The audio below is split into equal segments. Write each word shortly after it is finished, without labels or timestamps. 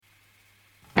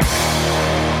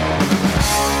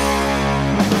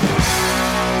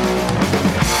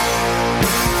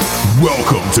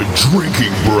Welcome to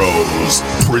Drinkin Bros,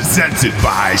 presented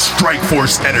by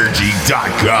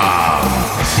StrikeForceEnergy.com.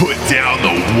 Put down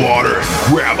the water and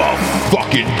grab a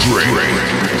fucking drink.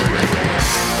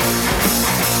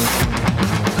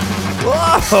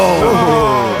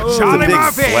 Whoa! Charlie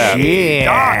Murphy!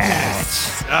 Yeah.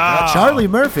 Charlie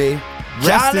Murphy.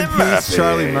 Rest in peace,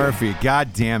 Charlie Murphy.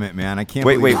 God damn it, man. I can't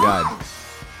believe he died.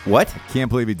 What? Can't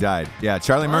believe he died. Yeah,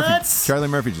 Charlie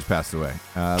Murphy just passed away.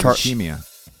 Leukemia.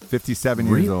 57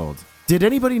 years old. Did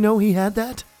anybody know he had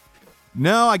that?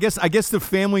 No, I guess the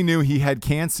family knew he had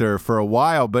cancer for a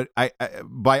while, but I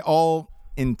by all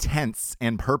intents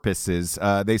and purposes,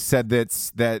 they said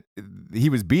that he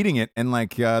was beating it, and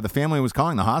the family was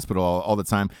calling the hospital all the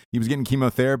time. He was getting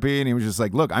chemotherapy, and he was just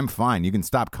like, "Look, I'm fine. You can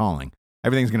stop calling.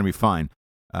 Everything's gonna be fine."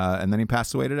 And then he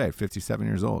passed away today, 57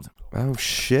 years old. Oh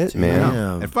shit, man!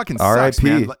 Yeah. It fucking sucks,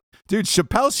 man. Dude,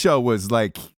 Chappelle's show was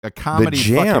like a comedy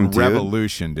fucking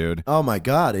revolution, dude. Oh my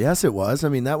god, yes it was. I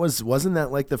mean, wasn't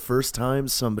that like the first time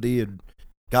somebody had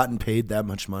gotten paid that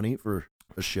much money for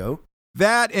a show?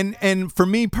 That and for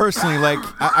me personally, like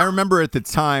I remember at the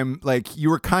time, like you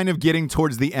were kind of getting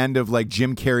towards the end of like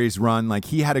Jim Carrey's run. Like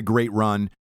he had a great run.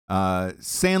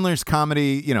 Sandler's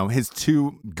comedy, you know, his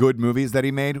two good movies that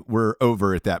he made were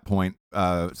over at that point.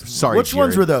 Sorry, which Jared.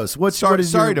 Ones were those?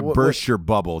 Sorry to burst your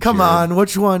bubble. Come Jared. on,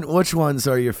 which ones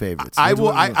are your favorites? I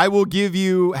will give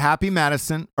you Happy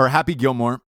Madison or Happy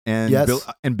Gilmore and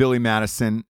and Billy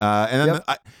Madison. And then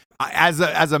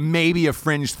as a maybe a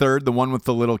fringe third, the one with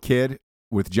the little kid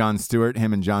with Jon Stewart,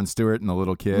 him and Jon Stewart and the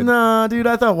little kid. Nah, dude,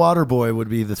 I thought Waterboy would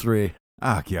be the three.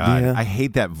 Oh God, I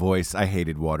hate that voice. I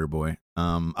hated Waterboy.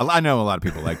 I know a lot of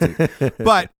people liked it,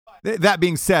 but that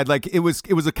being said, like it was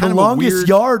a kind of the longest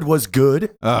yard was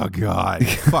good. Oh God,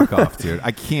 fuck off, dude.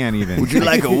 I can't even. Would you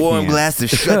like a warm glass to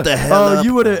shut the hell up?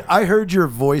 You would have. I heard your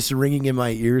voice ringing in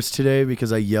my ears today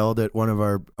because I yelled at one of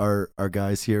our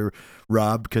guys here,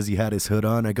 Rob, because he had his hood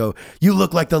on. I go, "You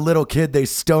look like the little kid they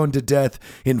stoned to death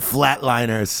in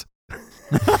Flatliners."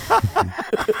 Such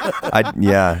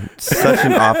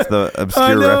an off the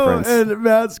obscure reference. And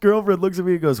Matt's girlfriend looks at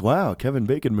me and goes, "Wow, Kevin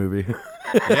Bacon movie."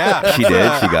 Yeah, she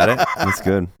did. She got it. That's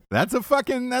good. That's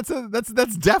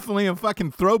definitely a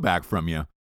fucking throwback from you.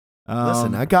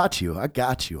 Listen, I got you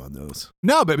on those.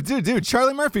 No, but dude,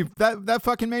 Charlie Murphy, that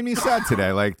fucking made me sad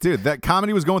today. Like, dude, that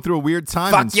comedy was going through a weird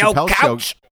time. Fuck your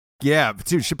couch. Yeah,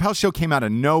 dude, Chappelle's show came out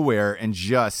of nowhere and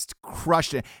just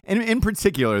crushed it. And in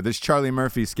particular, this Charlie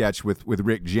Murphy sketch with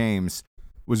Rick James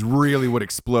was really what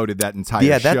exploded that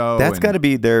entire show. That's got to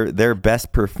be their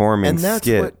best performance and that's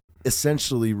skit. What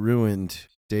essentially ruined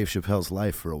Dave Chappelle's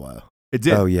life for a while. It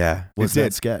did. Oh yeah, was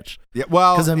that sketch? Yeah,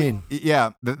 well, because I mean,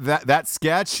 that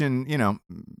sketch, and you know,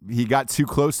 he got too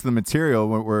close to the material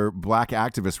where black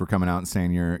activists were coming out and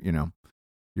saying you're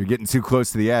getting too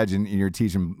close to the edge, and you're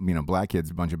teaching black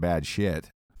kids a bunch of bad shit.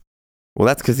 Well,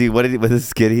 that's because with his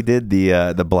skit he did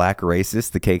the black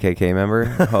racist, the KKK member.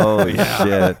 Holy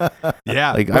shit!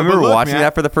 Yeah, like I remember watching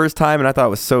that for the first time, and I thought it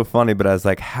was so funny. But I was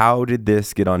like, how did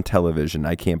this get on television?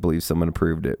 I can't believe someone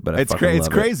approved it. But it's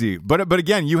crazy. But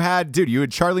again, you had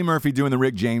Charlie Murphy doing the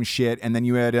Rick James shit, and then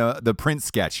you had the Prince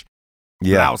sketch.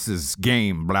 Yeah. Blouses.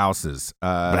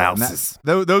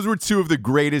 Those were two of the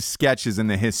greatest sketches in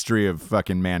the history of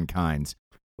fucking mankind.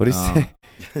 What do you say?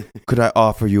 Could I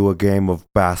offer you a game of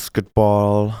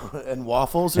basketball and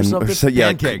waffles or something?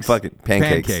 Pancakes. Fucking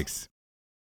pancakes.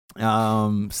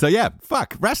 So yeah,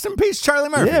 fuck. Rest in peace, Charlie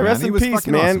Murphy. Yeah, rest in peace,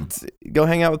 man. Awesome. Go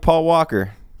hang out with Paul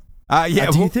Walker. Do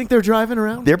you think they're driving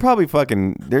around? They're probably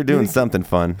they're doing something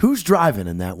fun. Who's driving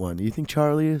in that one? Do you think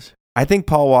Charlie is? I think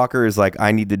Paul Walker is like,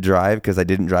 I need to drive because I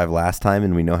didn't drive last time,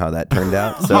 and we know how that turned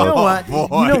out. So you know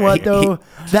what though?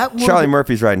 Charlie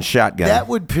Murphy's riding shotgun. That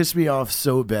would piss me off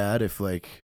so bad if I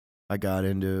got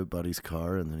into Buddy's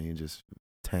car and then he just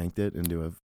tanked it into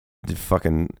a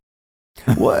fucking.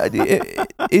 What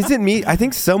is it? Me? I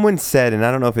think someone said, and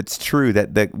I don't know if it's true,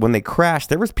 that when they crashed,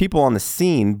 there was people on the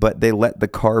scene, but they let the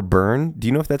car burn. Do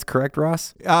you know if that's correct,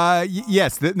 Ross?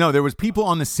 Yes. There was people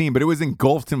on the scene, but it was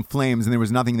engulfed in flames, and there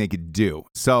was nothing they could do.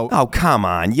 So, oh come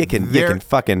on, you can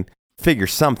fucking figure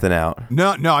something out.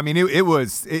 No. I mean, it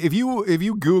was if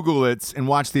you Google it and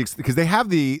watch because they have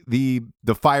the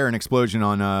fire and explosion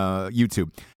on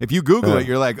YouTube. If you Google it,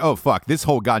 you're like, oh fuck, this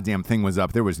whole goddamn thing was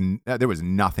up. There was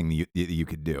nothing you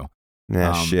could do.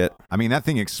 Yeah, shit. I mean, that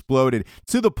thing exploded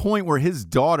to the point where his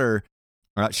daughter,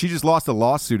 she just lost a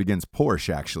lawsuit against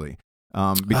Porsche actually,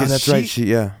 because that's right.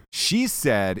 She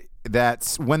said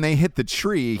that when they hit the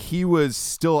tree, he was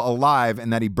still alive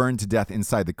and that he burned to death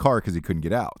inside the car because he couldn't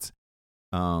get out.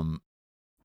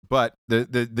 But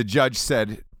the judge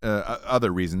said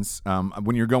other reasons.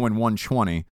 When you're going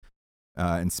 120,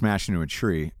 and smash into a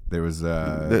tree. There was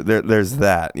there's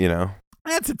that, you know.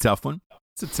 That's a tough one.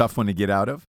 It's a tough one to get out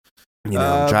of. You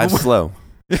know, drive slow.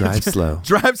 Drive slow.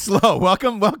 Drive slow.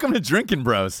 Welcome to Drinkin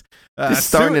Bros. Just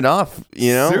starting it off,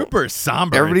 you know. Super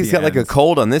somber. Everybody's got like a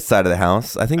cold on this side of the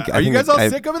house. I think. Are you guys all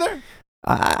sick over there?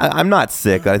 I'm not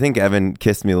sick. I think Evan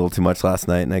kissed me a little too much last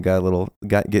night, and I got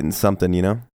getting something, you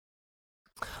know.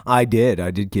 I did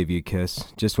give you a kiss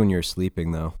just when you were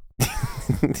sleeping, though.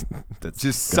 That's just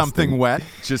disgusting. something wet.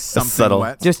 Just something subtle.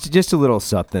 wet. Just a little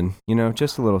something, you know,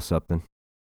 just a little something.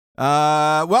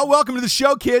 Well, welcome to the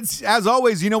show, kids. As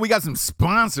always, you know we got some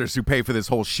sponsors who pay for this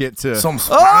whole shit too.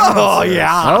 Oh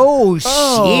yeah. Oh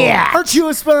shit! Aren't you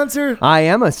a sponsor? I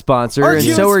am a sponsor, Aren't and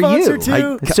you so a are sponsor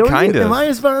you. too? So are kind you. of. Am I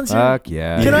a sponsor? Fuck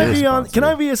yeah! Can I you're be a on? sponsor. Can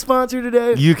I be a sponsor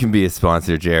today? You can be a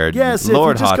sponsor, Jared. Yes,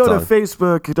 Lord if you just Hot go to Dog.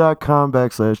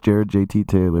 facebook.com/JaredJT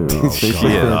Taylor.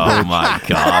 Oh my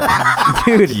god.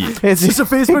 dude? It's just a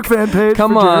Facebook fan page.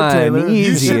 Come for Jared on, Taylor.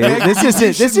 easy. This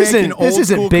isn't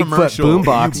Bigfoot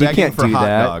Boombox. You can't for do hot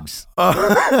that. Dogs.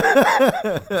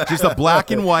 Just a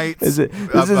black and white. This of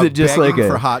isn't just begging like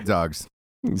for a. hot dogs.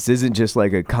 This isn't just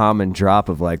like a common drop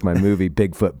of like my movie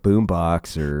Bigfoot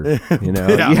Boombox, or you know,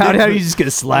 Yeah. how are you just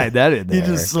gonna slide that in there? You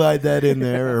just slide that in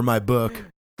there, or my book.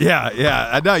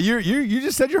 Yeah. No, you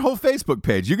just said your whole Facebook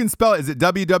page. You can spell it. Is it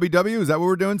www? Is that what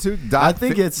we're doing too? I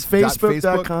think it's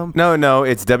facebook.com. No,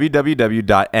 it's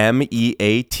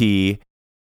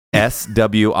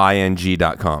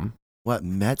www.meatswing.com. What,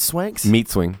 Met Swanks? Meat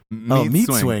swing. Meat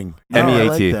Swing.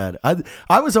 M-E-A-T. I like that.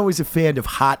 I was always a fan of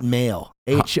Hot Mail.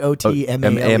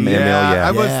 HOTMAIL. Yeah,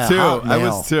 I was too. Hot I Mail.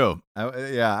 was too.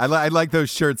 I like those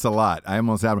shirts a lot. I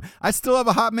almost have them. I still have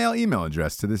a Hotmail email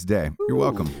address to this day. You're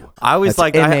welcome. I was That's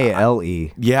like MALE.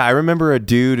 Yeah, I remember a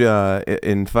dude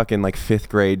in fucking like 5th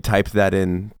grade typed that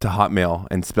in to Hotmail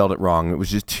and spelled it wrong. It was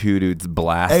just two dudes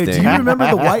blasting. Hey, do you remember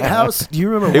the White House? Do you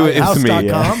remember It was me.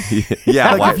 whitehouse.com?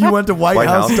 Yeah, Like if you went to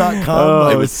whitehouse.com. Oh,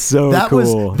 like, it was so that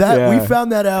cool. Was, that Yeah. We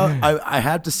found that out. I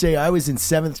have to say, I was in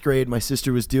 7th grade. My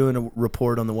sister was doing a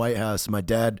report on the White House. My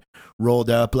dad rolled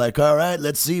up like, all right,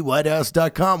 let's see,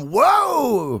 whitehouse.com.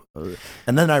 Whoa!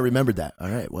 And then I remembered that. All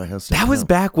right, whitehouse.com. That was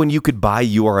back when you could buy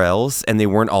URLs and they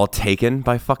weren't all taken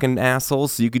by fucking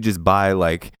assholes. So you could just buy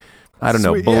like, I don't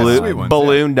know, Sweet- yeah, sweet ones,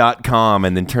 balloon.com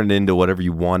and then turn it into whatever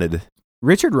you wanted.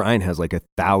 Richard Ryan has like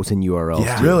 1,000 URLs.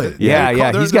 Yeah. dude. Really?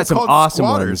 Yeah. They're He's got some called awesome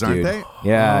squatters, ones, dude. aren't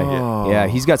Yeah, Oh. yeah.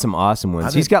 He's got some awesome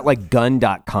ones. He's got like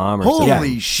gun.com or Holy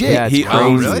something. shit. Yeah, it's He crazy.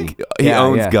 owns, really? he Yeah,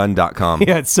 owns yeah. gun.com.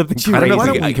 Yeah, it's something Dude, I don't crazy. why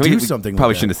even don't we can do we, something with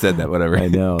Probably that? shouldn't have said that. Whatever. I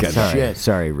know. Gun. Sorry. Shit.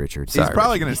 Sorry, Richard. He's Sorry.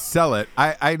 probably going to sell it.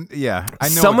 I know.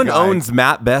 Someone a guy. owns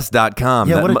mattbest.com.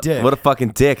 Yeah, That what a mu- dick. What a fucking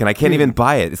dick. And I can't even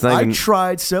buy it. It's not I even.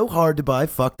 tried so hard to buy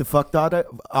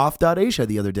off.asia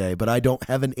the other day, but I don't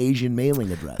have an Asian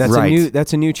mailing address. Right.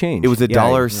 That's a new change. It was Yeah,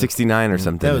 $1.69 or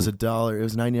something. That was $1. It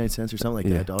was 99 cents or something like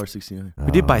Yeah. that. $1.69.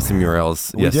 We did buy some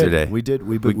URLs yesterday. We did.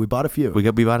 We bought a few. We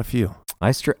bought a few.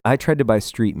 I tried to buy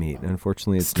street meat.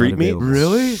 Unfortunately, it's Street not meat? available.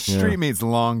 Really? Street meat's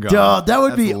long gone. Duh, that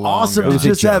would That's be long awesome gone. to was a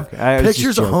just joke. have I was just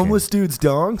pictures of joking. homeless dudes'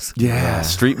 dongs. Yeah,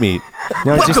 street meat.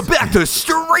 No, it's Welcome just, back to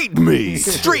Street Meat.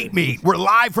 Street Meat. We're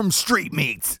live from Street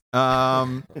Meat.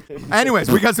 Anyways,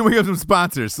 we got some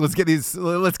sponsors. Let's get these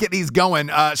going.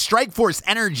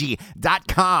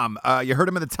 StrikeForceEnergy.com. You heard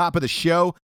him at the top of the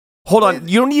show. Hold on.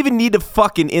 You don't even need to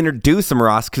fucking introduce him,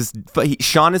 Ross, because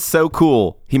Sean is so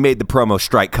cool. He made the promo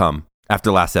Strike Come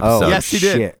after last episode. oh, Yes, he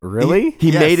did. shit. Really? He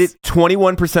Yes. made it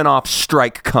 21% off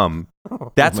Strike Come.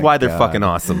 That's my why they're God. fucking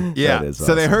awesome. Yeah. That is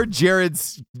So they awesome. heard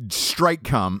Jared's strike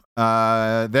come.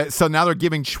 So now they're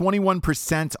giving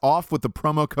 21% off with the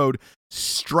promo code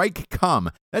Strike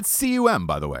Come. That's CUM,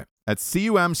 by the way. That's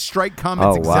CUM Strike Come. It's Oh,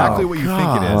 wow. exactly what you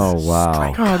think it is. Oh,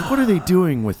 wow. God, what are they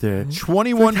doing with it?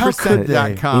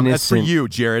 21%.com. That's for Innocent- you,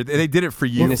 Jared. They did it for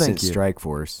you. Innocent thank you. Strike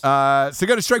Force. So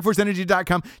go to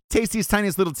strikeforceenergy.com. Tastiest,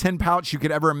 tiniest little 10 pouch you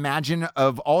could ever imagine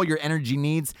of all your energy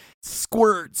needs.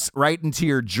 Squirts right into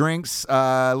your drinks,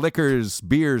 liquors,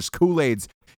 beers, Kool-Aids.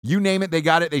 You name it, they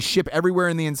got it. They ship everywhere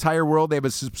in the entire world. They have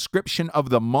a subscription of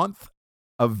the month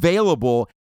available.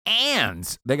 And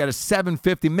they got a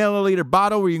 750 milliliter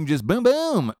bottle where you can just boom,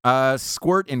 boom,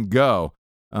 squirt and go,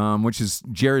 which is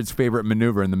Jared's favorite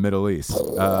maneuver in the Middle East.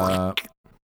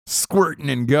 Squirting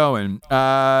and going.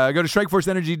 Go to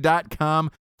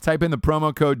strikeforceenergy.com. Type in the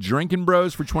promo code Drinkin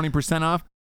Bros for 20% off.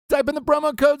 Type in the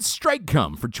promo code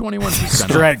StrikeCome for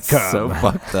 21% off. So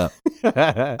fucked up.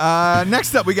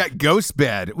 Next up, we got Ghost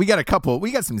Bed. We got a couple.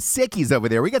 We got some sickies over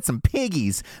there. We got some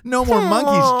piggies. No more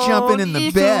monkeys jumping in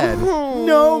the bed.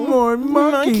 No more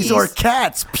monkeys or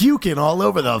cats puking all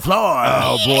over the floor.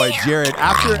 Oh boy, Jared.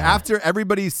 After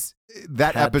everybody's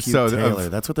that Cat episode Puke Taylor.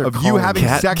 That's what they're of you calling having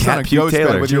it. sex Cat on a Puke ghost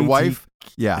Taylor. bed with your JT. wife.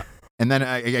 Yeah. And then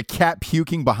a cat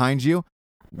puking behind you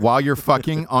while you're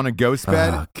fucking on a ghost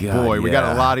bed. Oh, God, Boy, we got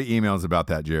yeah. a lot of emails about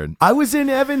that, Jared. I was in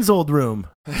Evan's old room.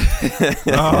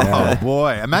 Oh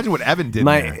boy. Imagine what Evan did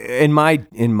there. In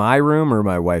my room or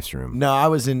my wife's room? No, I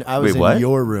was in what?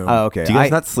 your room. Oh, okay. Do you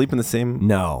guys not sleep in the same?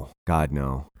 No, God,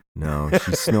 no. No,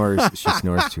 she snores. She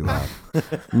snores too loud.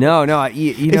 No. You know,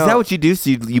 Is that what you do?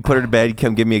 So you put her to bed, you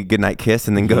come give me a goodnight kiss,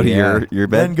 and then go to your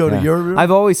bed? Then go to your room.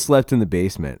 I've always slept in the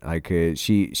basement.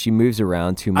 She moves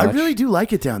around too much. I really do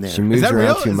like it down there. She moves Is that around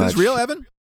real? too Is much. this real, Evan?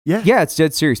 Yeah, it's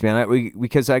dead serious, man.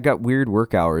 Because I got weird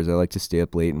work hours. I like to stay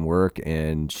up late and work,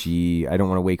 and I don't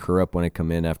want to wake her up when I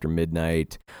come in after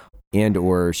midnight, and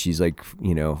or she's like,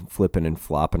 flipping and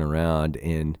flopping around.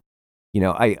 And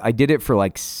I did it for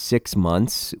like 6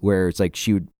 months, where it's like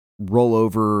she would roll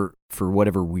over for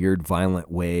whatever weird, violent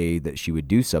way that she would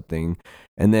do something,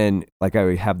 and then like I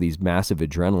would have these massive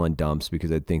adrenaline dumps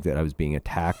because I'd think that I was being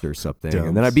attacked or something,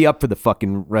 and then I'd be up for the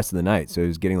fucking rest of the night. So I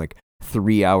was getting like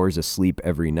 3 hours of sleep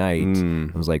every night.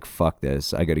 I was like, fuck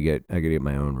this. I gotta get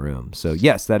my own room. So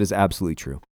yes, that is absolutely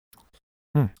true.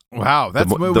 Wow, that's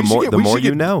the more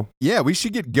you know. Yeah, we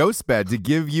should get Ghost Bed to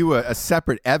give you a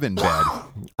separate Evan bed.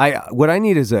 What I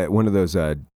need is one of those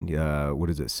what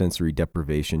is it, sensory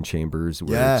deprivation chambers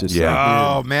where it's just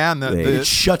Oh man, it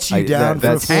shuts you down for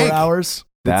that's 4 Tank. hours.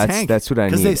 that's what I need.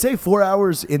 Because they say 4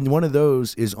 hours in one of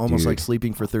those is almost Dude. like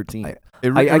sleeping for 13.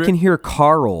 I can hear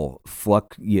Carl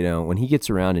Fluck, when he gets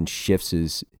around and shifts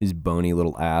his bony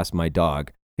little ass, my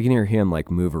dog. I can hear him like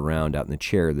move around out in the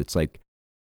chair. That's like,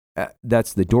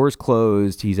 that's the door's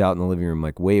closed. He's out in the living room,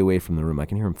 like way away from the room. I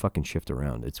can hear him fucking shift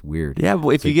around. It's weird. Yeah, but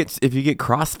if you get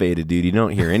crossfaded, dude, you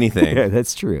don't hear anything. Yeah,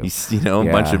 that's true. A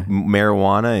bunch of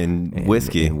marijuana and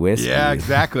whiskey. And whiskey. Yeah,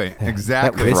 exactly.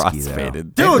 Exactly. That whiskey,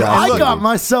 Crossfaded. Dude, Exactly. I got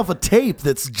myself a tape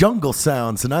that's jungle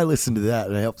sounds, and I listen to that,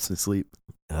 and it helps me sleep.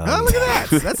 Oh, look at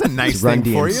that. That's a nice Run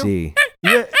thing for you. DMC.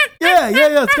 Yeah.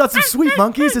 It's got some sweet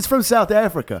monkeys. It's from South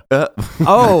Africa.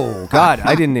 Oh God,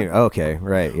 I didn't know. Okay,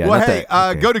 right. Yeah. Well, not hey, that-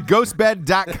 okay. go to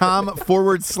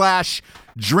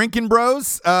ghostbed.com/Drinkin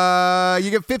Bros.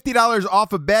 You get $50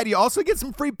 off a bed. You also get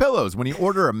some free pillows when you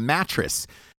order a mattress.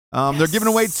 They're giving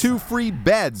away 2 free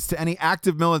beds to any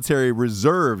active military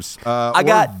reserves I or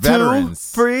got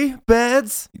veterans. 2 free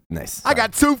beds. Nice. I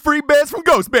got 2 free beds from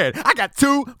Ghost Bed. I got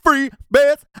 2 free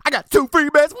beds. I got 2 free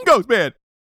beds from Ghost Bed.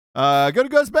 Go to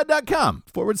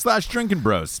ghostbed.com/Drinkin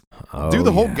Bros. Do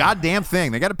the whole goddamn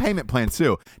thing. They got a payment plan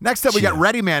too. Next up, we got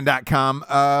ReadyMan.com.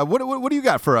 What do you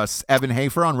got for us, Evan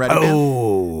Hafer on ReadyMan?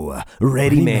 Oh,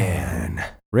 ReadyMan.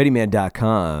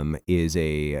 ReadyMan.com is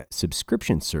a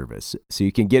subscription service. So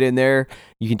you can get in there.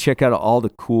 You can check out all the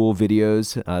cool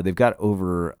videos. They've got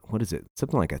over,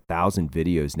 something like 1,000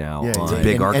 videos now. Yeah, on,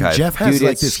 big archive. And Jeff has Dude,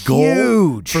 like it's this goal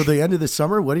huge. for the end of the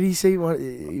summer. What did he say? He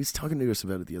was talking to us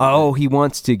about it the other Oh, day. he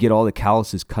wants to get all the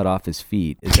calluses cut off his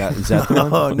feet. Is that the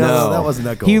one? No, that wasn't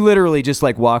that goal. He literally just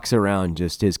like walks around,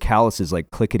 just his calluses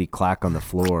like clickety clack on the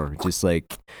floor. Just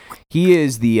like he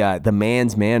is the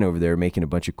man's man over there making a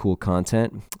bunch of cool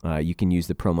content. You can use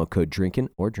the promo code Drinkin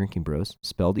or Drinkin Bros,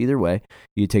 spelled either way.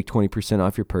 You take 20%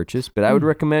 off your purchase, but I would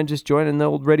recommend just joining the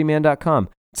old ReadyMan.com.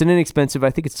 It's an inexpensive. I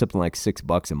think it's something like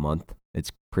 $6 a month.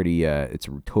 It's pretty. It's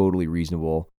totally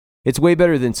reasonable. It's way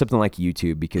better than something like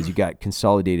YouTube because you got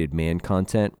consolidated man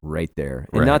content right there,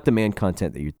 and not the man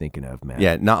content that you're thinking of, man.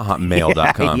 Yeah, not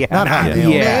hotmail.com. Yeah. Not hot mail.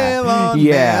 Mail on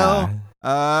Yeah. mail.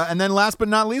 And then last but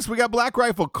not least, we got Black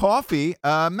Rifle Coffee.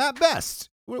 Matt Best.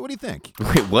 What do you think?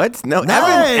 Wait, what? No,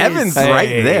 Nice. Evan's Hey. right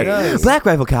there. Nice. Black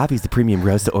Rifle Coffee is the premium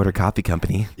roast to order coffee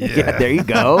company. Yeah, there you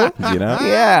go.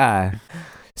 Yeah.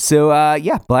 So,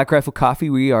 Black Rifle Coffee,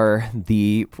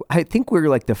 I think we're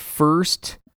like the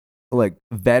first like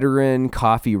veteran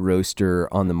coffee roaster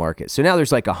on the market. So now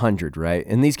there's like 100, right?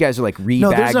 And these guys are like rebagging.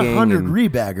 No, there's 100 and-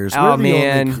 rebaggers. Oh We're the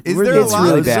man, only, Is we're there the a it's lot?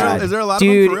 really Is there- bad. is there a lot of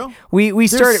Dude, them for real? we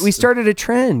There's- started a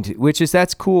trend,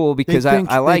 that's cool because I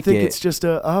like they think it. it's just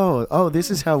this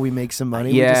is how we make some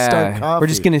money. We just start coffee. we're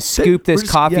just gonna scoop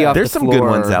this coffee off There's the some floor. good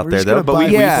ones out We're there just though, gonna but buy we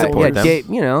these support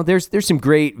them. There's some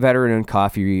great veteran-owned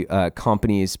coffee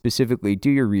companies. Specifically, do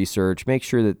your research. Make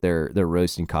sure that they're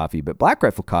roasting coffee. But Black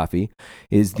Rifle Coffee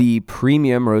is the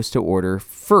premium roast to order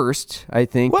first. I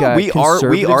think Well, we are the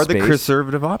conservative space.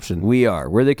 conservative option.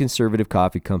 We're the conservative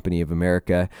coffee company of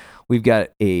America. We've got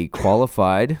a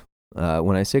qualified.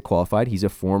 When I say qualified, he's a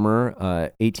former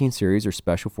 18 series or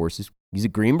special forces. He's a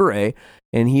Green Beret,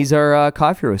 and he's our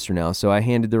coffee roaster now. So I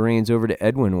handed the reins over to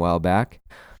Edwin a while back.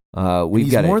 We've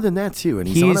he's got more than that too, and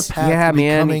he's on a path to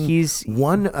becoming he's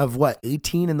one of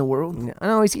 18 in the world.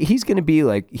 No, he's going to be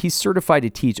like, he's certified to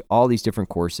teach all these different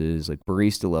courses, like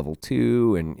barista level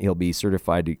 2, and he'll be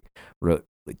certified to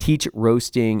teach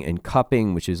roasting and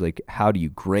cupping, which is like, how do you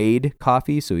grade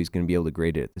coffee? So he's going to be able to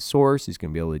grade it at the source. He's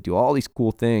going to be able to do all these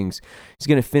cool things. He's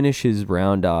going to finish his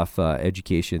round off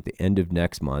education at the end of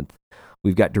next month.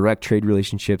 We've got direct trade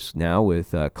relationships now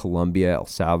with Colombia, El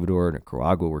Salvador, and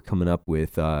Nicaragua. We're coming up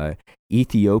with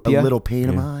Ethiopia. A little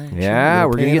Panama. Yeah,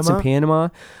 we're going to get some Panama.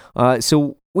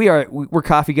 So we're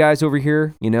coffee guys over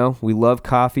here. You know, we love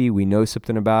coffee. We know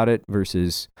something about it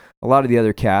versus a lot of the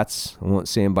other cats. I won't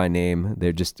say them by name.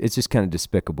 It's just kind of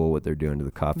despicable what they're doing to the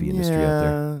coffee industry out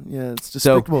there. Yeah, it's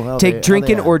despicable. So take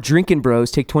Drinkin Bros,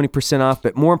 take 20% off,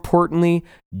 but more importantly,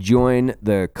 join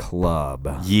the club.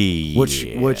 Yeah. Which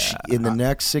in the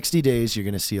next 60 days, you're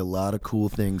going to see a lot of cool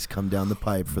things come down the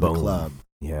pipe for the club.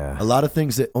 Yeah. A lot of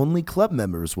things that only club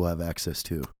members will have access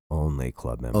to. Only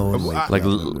club members. Only club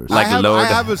members. I Lord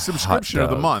have a subscription Hot of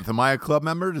the Dog. month. Am I a club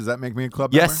member? Does that make me a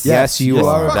club Yes. member? Yes, you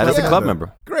are. That is a Yeah. club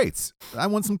member. Great. I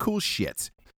want some cool shit.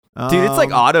 Dude, it's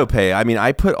like auto pay. I mean,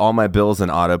 I put all my bills in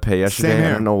auto pay Same yesterday. here.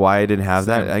 I don't know why I didn't have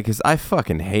Same. that. Because I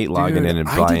fucking hate logging in and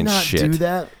I buying did not shit. do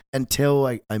that until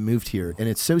I moved here, and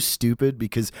it's so stupid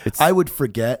because It's- I would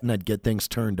forget and I'd get things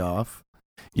turned off.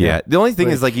 Yeah. The only thing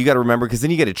Like- is, like, you got to remember, because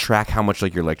then you got to track how much,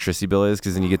 like, your electricity bill is,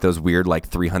 because then you get those weird, like,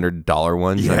 $300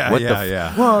 ones. Yeah, like, what yeah, the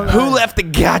yeah. Well, Who left the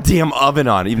goddamn oven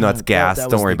on, even though it's gas? that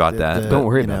Don't was worry the- about that. Don't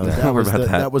worry about that. Don't worry about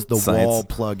that. That was the Science. wall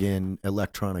plug-in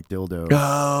electronic dildo.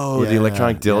 Oh, the Yeah,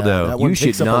 electronic yeah, dildo. that one You should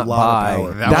takes up a not lot of buy.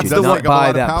 power. That you one should does not take up a lot buy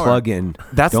of that power. plug-in.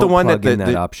 That's Don't the one plug that in the-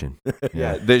 that option.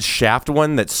 Yeah, the shaft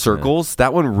one that circles,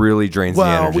 that one really drains the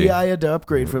Well, energy. I had to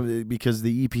upgrade from because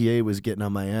the EPA was getting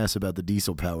on my ass about the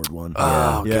diesel-powered one.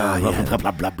 Oh, yeah, God, yeah. yeah. Blah,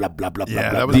 blah, blah, blah, blah, blah, Yeah,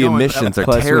 blah, that was The going- emissions are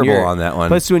Plus, when terrible you're- on that one.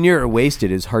 Plus, when you're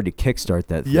wasted, it's hard to kickstart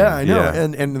that thing. Yeah, I know. Yeah.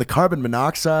 And the carbon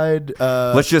monoxide.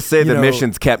 Let's just say the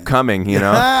emissions kept coming, you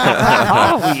know?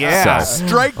 Oh, yeah. So-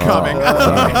 Strike coming. Am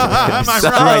I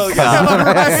Strike right? coming. Am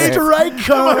I right? Strike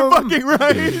Am I come. fucking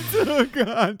right? Oh,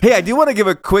 God. Hey, I do want to give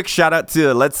a quick shout out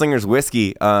to Lead Slinger's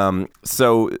Whiskey.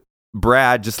 So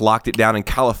Brad just locked it down in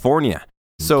California.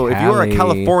 So if you are a Cali.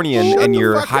 Californian Shut and the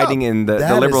you're fuck hiding in the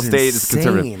That liberal is state, it's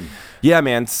conservative. insane. Yeah,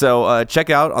 man. So check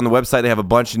out on the website. They have a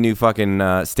bunch of new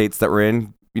fucking states that we're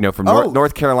in. You know, from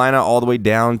North Carolina all the way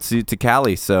down to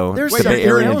Cali. So There's the Wait, something Bay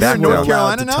Area you're and in back North down.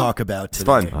 Carolina to now? talk about today.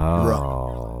 fun.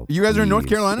 Oh, You guys are in North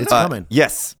please. Carolina? It's now? coming.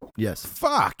 Yes. Yes.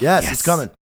 Fuck. Yes, it's coming.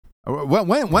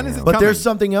 When is it But coming? there's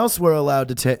something else we're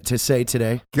allowed to say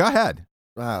today. Go ahead.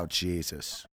 Oh,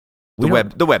 Jesus. The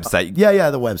website. Yeah,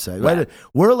 the website. Right.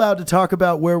 We're allowed to talk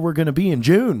about where we're going to be in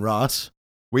June, Ross.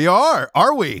 We are.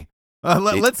 Are we?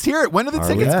 Let's hear it. When do the Are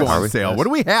tickets we? go Yes. on Are we? sale? Yes. What do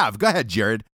we have? Go ahead,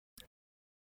 Jared.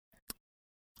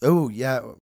 Oh, yeah.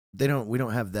 We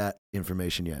don't have that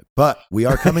information yet. But we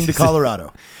are coming to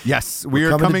Colorado. Yes, We're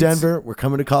coming to Denver. We're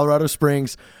coming to Colorado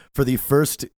Springs for the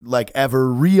first ever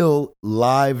real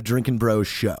live Drinkin Bros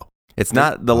show. It's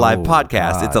not the live Oh,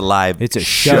 podcast. God. It's a live It's a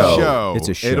show. show. It's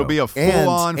a show. It'll be a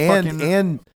full-on fucking.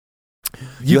 And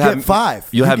You you have- get five.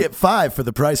 you You have- get five for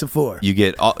the price of four. You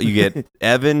get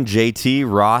Evan, JT,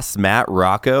 Ross, Matt,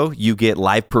 Rocco. You get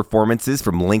live performances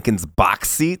from Lincoln's box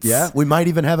seats. Yeah, we might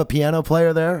even have a piano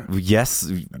player there. Yes.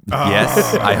 Oh,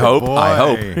 Yes. I hope. I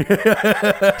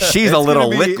hope. She's a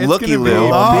little gonna be- it's looky gonna be loo.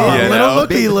 big- Oh, you little know?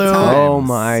 looky big loo. times. Oh,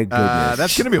 my goodness.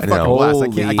 That's gonna be a I fucking know. blast. I Holy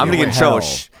can't. I'm gonna get in hell. trouble.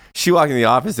 She walked in the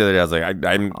office the other day. I was like,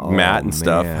 I'm Oh, Matt and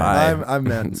stuff. man. Hi. I'm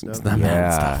Matt and stuff. It's not Matt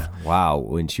and stuff. Yeah. Wow.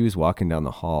 When she was walking down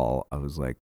the hall, I was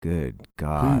like, good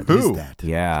God. Who? is that?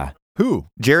 Yeah. Who?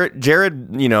 Jared,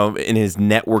 you know, in his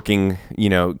networking, you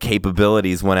know,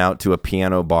 capabilities, went out to a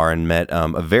piano bar and met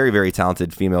a very, very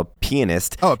talented female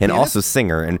pianist Oh, a and pianist? also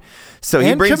singer. And so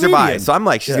he And brings her by. comedian. So I'm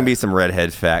like, she's Yeah. gonna be some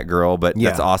redhead fat girl, but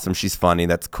that's Yeah. awesome. She's funny.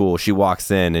 That's cool. She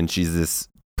walks in and she's this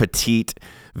petite,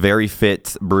 very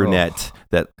fit brunette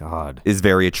that God. is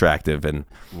very attractive. And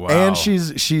Wow. And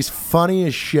she's funny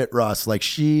as shit, Ross. Like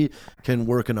she can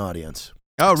work an audience.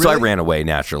 Oh, really? so I ran away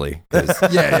naturally. 'Cause,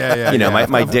 Yeah. you know, yeah.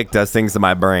 my dick does things to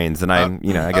my brains, and I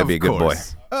gotta Of be a good boy.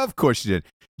 course. Of course you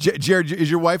did. Jared, is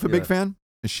your wife a big Yeah. fan?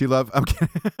 Does she love? I'm kidding.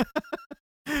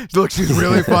 Look, she's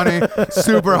really funny,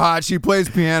 super hot. She plays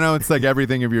piano. It's like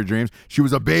everything of your dreams. She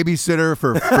was a babysitter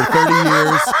for 30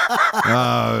 years.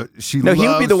 No, he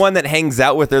would be the one that hangs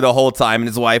out with her the whole time, and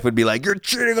his wife would be like, "You're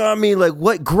cheating on me!" Like,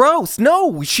 what? Gross!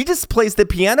 No, she just plays the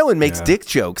piano and makes dick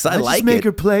jokes. I like just make it.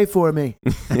 her play for me.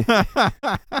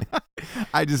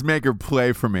 I just make her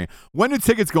play for me. When do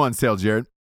tickets go on sale, Jared?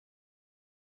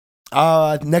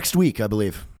 Next week, I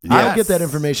believe. Yes. I'll get that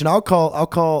information. I'll call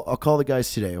the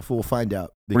guys today. We'll find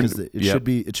out because it should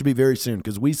be very soon.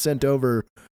 Because we sent over.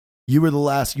 You were the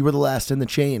last in the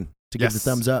chain to give the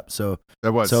thumbs up. So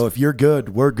that was. So if you're good,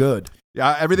 we're good.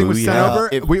 Yeah, everything was sent over.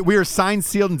 We are signed,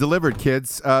 sealed, and delivered,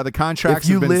 kids. The contracts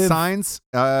have been signed.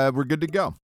 We're good to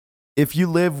go. If you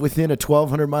live within a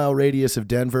 1,200-mile radius of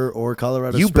Denver or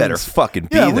Colorado you Springs, better fucking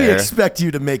be there. Yeah, we expect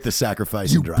you to make the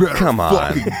sacrifice and drive. Come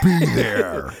on. Be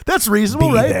there. That's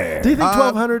reasonable, right? There. Do you think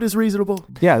 1,200 is reasonable?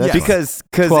 Yeah, that's Because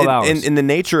 12 hours. in the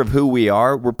nature of who we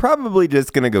are, we're probably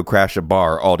just going to go crash a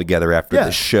bar altogether after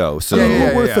the show. So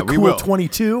we're worth a we cool will.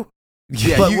 22.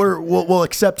 Yeah, but we'll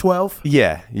accept 12.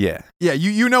 Yeah.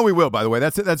 You know we will. By the way,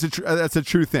 that's a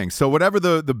true thing. So whatever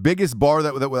the biggest bar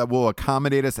that will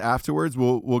accommodate us afterwards,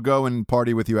 we'll go and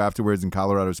party with you afterwards in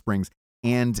Colorado Springs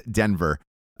and Denver.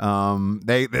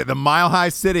 The Mile High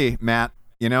City, Matt.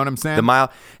 You know what I'm saying?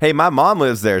 Hey, my mom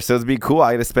lives there, so it'd be cool.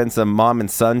 I got to spend some mom and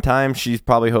son time. She's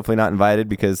probably hopefully not invited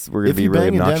because we're going to be really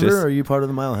obnoxious. If you bang in Denver, are you part of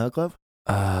the Mile High Club?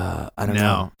 I don't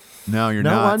know. No, you're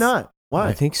not. No, why not? Why?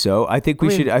 I think so. I think we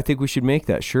should make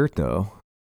that shirt though.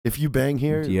 If you bang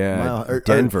here,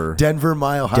 Denver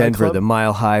Mile High Denver, Club? the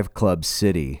Mile High Club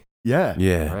City. Yeah.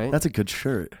 Right? That's a good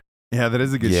shirt. Yeah, that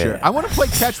is a good shirt. I want to play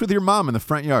catch with your mom in the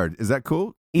front yard. Is that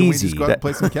cool? Can Easy. we just go out and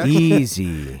play some catch?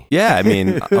 Easy. Yeah, I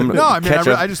mean,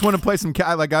 I just want to play some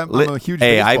catch. Like I'm a huge.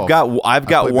 Hey, baseball. I've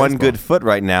got one baseball. good foot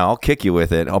right now. I'll kick you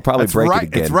with it. I'll probably break it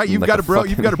again. That's right. You've like got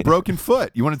a broken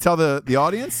foot. You want to tell the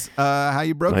audience how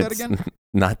you broke that again?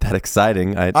 Not that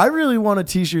exciting. I really want a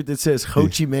T-shirt that says Ho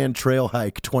Chi Minh Trail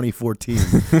Hike 2014.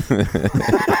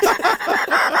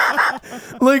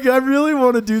 Like, I really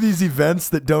want to do these events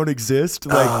that don't exist.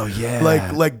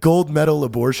 Like, like gold medal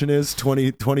abortionist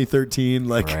 2013.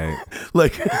 Like,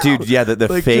 dude, yeah, the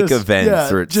like fake just, events.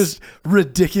 Yeah, or it's, just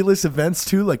ridiculous events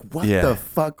too. Like, what the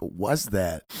fuck was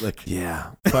that? Like,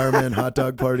 fireman hot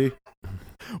dog party.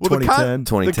 Well,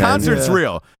 2010. The concert's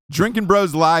real. Drinkin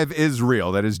Bros Live is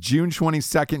real. That is June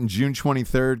 22nd and June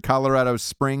 23rd, Colorado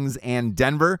Springs and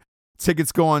Denver.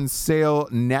 Tickets go on sale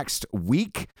next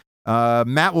week.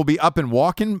 Matt will be up and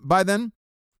walking by then,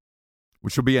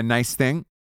 which will be a nice thing.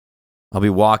 I'll be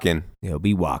walking. He'll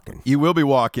be walking. You will be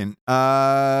walking.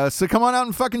 So come on out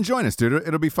and fucking join us, dude.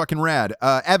 It'll be fucking rad.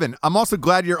 Evan, I'm also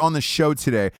glad you're on the show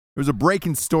today. There was a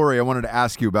breaking story I wanted to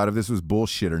ask you about if this was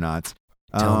bullshit or not.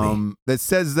 Tell me. That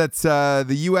says that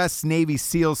the U.S. Navy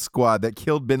SEAL squad that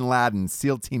killed bin Laden,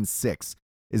 SEAL Team 6,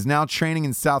 is now training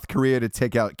in South Korea to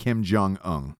take out Kim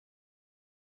Jong-un.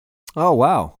 Oh,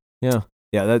 wow. Yeah.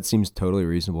 Yeah, that seems totally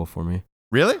reasonable for me.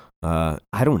 Really? I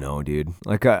don't know, dude.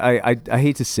 Like, I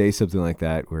hate to say something like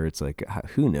that where it's like,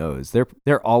 who knows?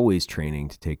 They're always training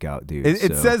to take out dudes.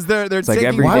 It says they're taking. Like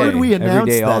every Why day, would we announce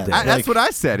every day, all that? day. That's what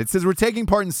I said. It says we're taking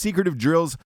part in secretive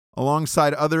drills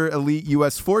alongside other elite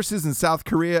U.S. forces in South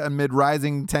Korea amid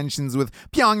rising tensions with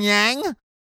Pyongyang.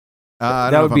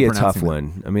 That would be a tough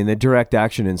one. I mean, the direct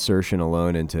action insertion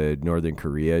alone into Northern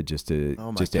Korea just to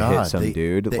hit some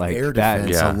dude the like air that.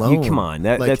 defense alone. Come on,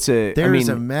 that's a. There's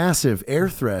a massive air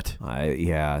threat.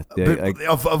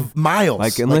 Of miles.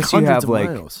 Like unless like you have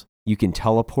miles. you can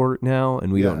teleport now,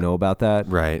 and we don't know about that.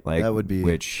 Right. Like that would be.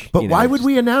 But why would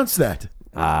we announce that?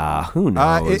 Who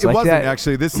knows? It wasn't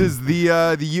actually. This is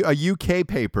a UK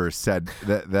paper said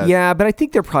that. Yeah, but I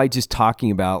think they're probably just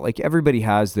talking about like everybody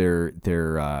has their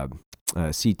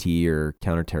CT or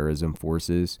counterterrorism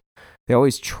forces. They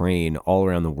always train all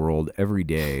around the world every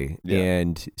day,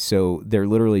 and so they're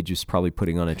literally just probably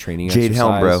putting on a training Jade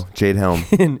Helm, bro. Jade Helm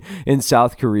in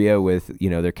South Korea with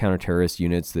their counter-terrorist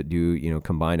units that do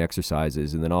combined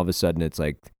exercises, and then all of a sudden it's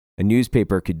like a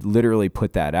newspaper could literally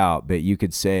put that out, but you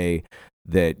could say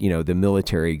that the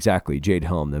military, exactly, Jade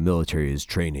Helm, the military is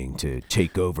training to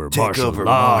take over martial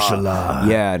law.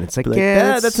 Yeah, and it's like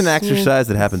that's an exercise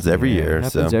that happens every year. It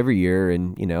happens every year,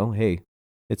 and hey,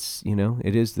 it's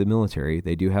it is the military.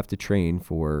 They do have to train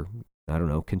for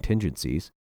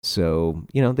contingencies. So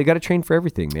they got to train for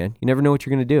everything, man. You never know what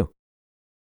you're gonna do.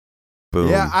 Boom.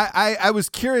 Yeah, I was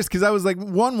curious because I was like,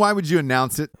 one, why would you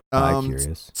announce it?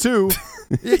 Bi-curious. Two,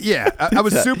 I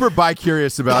was super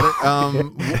bi-curious about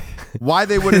it. Why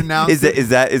they would announce it? Is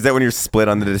that when you're split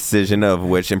on the decision of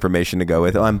which information to go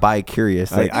with? Oh, I'm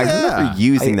bi-curious. I remember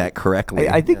using that correctly.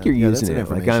 I think you're using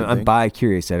that's an it. Like I'm thing.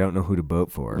 bi-curious. I don't know who to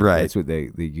vote for. Right.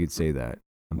 You'd say that.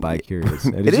 I'm bi-curious.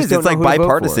 It is. It's like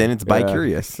bipartisan. It's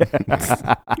bi-curious.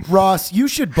 Ross, you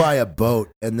should buy a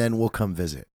boat and then we'll come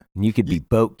visit. And you could be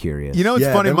boat curious. You know, it's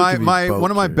Yeah, funny. then we could be My boat one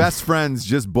of my curious. best friends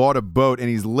just bought a boat and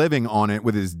he's living on it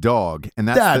with his dog. And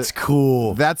that's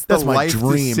cool. That's the my life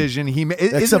dream. decision he made.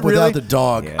 Except without the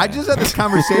dog. Yeah. I just had this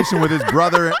conversation with his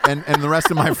brother and the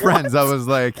rest of my friends. I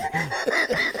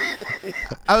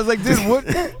was like, dude, what?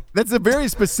 That's a very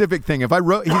specific thing. If I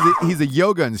wrote, he's a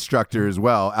yoga instructor as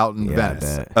well out in Yeah, I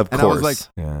Venice. bet. Of And course.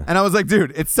 I was like,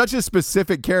 dude, it's such a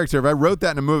specific character. If I wrote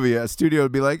that in a movie, a studio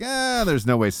would be like, there's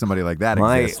no way somebody like that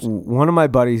exists. One of my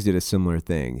buddies did a similar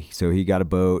thing. So he got a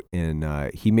boat and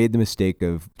he made the mistake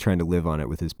of trying to live on it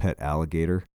with his pet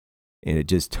alligator. And it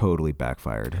just totally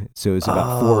backfired. So it was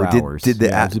about 4 hours. Did the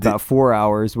it was about 4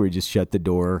 hours where he just shut the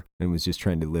door and was just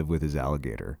trying to live with his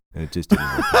alligator. And it just didn't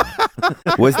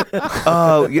work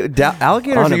out.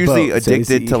 Alligators On are a usually boat, so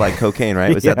addicted you to see- like cocaine,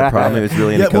 right? Was that the Yeah. problem? It was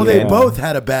really into Yeah, well, they cocaine. both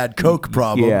had a bad coke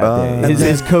problem. Yeah,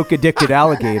 his coke addicted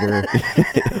alligator,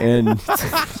 and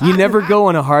you never go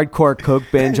on a hardcore coke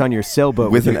binge on your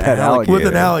sailboat with With your an pet alligator. With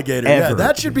an alligator. Yeah, Ever.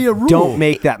 that should be a rule. Don't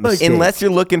make that mistake. Unless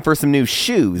you're looking for some new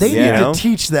shoes. They you need know? to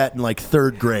teach that in like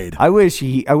 3rd grade. I wish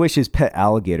his pet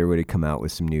alligator would have come out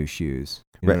with some new shoes.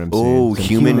 You know what I'm saying? Oh, Some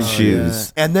human human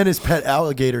shoes. And then his pet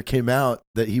alligator came out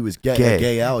that he was gay. Gay. A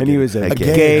gay alligator. And he was a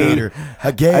gay- gator.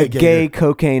 A gay a gay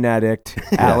cocaine addict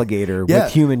alligator Yeah.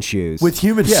 with human shoes. with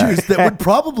human shoes that would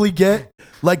probably get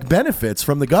like benefits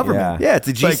from the government. Yeah, it's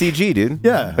a GCG, dude.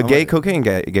 Yeah. A gay cocaine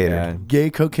gator. yeah. Gay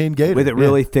cocaine gator. With a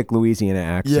really thick Louisiana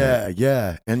accent. Yeah,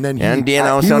 yeah. And then And you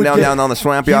know, he some would down get- down on the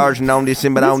swamp yards and on this,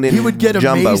 but on he would get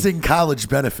jumbo. amazing college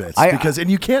benefits and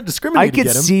you can't discriminate I could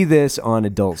against him. see this on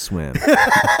Adult Swim.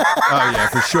 Oh yeah,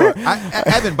 for sure.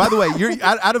 Evan, by the way, you're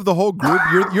out of the whole group.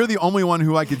 You're the only one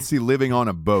who I could see living on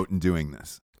a boat and doing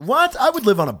this. What? I would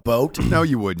live on a boat. No,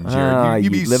 you wouldn't, Jared.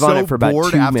 You'd be you'd live so on it for about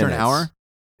bored 2 after minutes. an hour.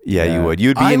 Yeah, Yeah. you would.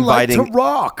 You'd be I inviting. like to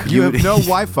rock. You have no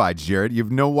Wi-Fi, Jared. You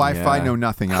have no Wi-Fi, Yeah. no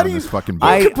nothing How out do on you- this fucking boat.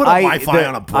 I could put a Wi-Fi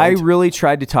on a boat. I really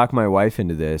tried to talk my wife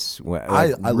into this.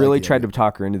 I really like tried it. to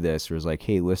talk her into this. It was like,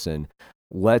 hey, listen,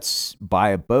 let's buy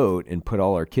a boat and put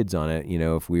all our kids on it. You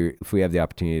know, if we have the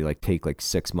opportunity to like take like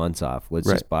 6 months off, let's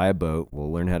Right. just buy a boat.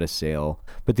 We'll learn how to sail,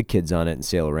 put the kids on it, and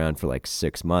sail around for like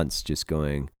 6 months, just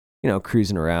going,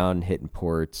 cruising around, hitting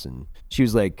ports. And she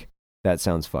was like, that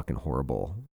sounds fucking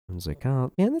horrible. I was like,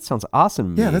 oh man, that sounds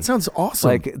awesome. To Yeah, me. that sounds awesome.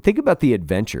 Like, think about the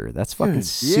adventure. That's fucking Dude,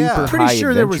 super yeah. high I'm pretty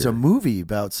sure there was a adventure. movie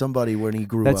about somebody when he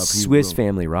grew That's up. he Swiss grew-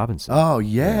 Family Robinson. Oh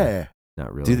yeah.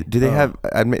 Not really. Do they Oh. have?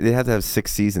 They have to have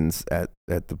 6 seasons at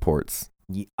the ports.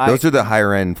 I, Those are the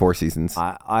higher end 4 seasons.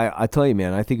 I tell you,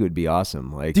 man, I think it would be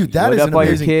awesome. Like, Dude, that load is up an all your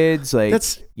amazing- kids. Like,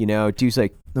 That's do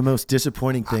like. the most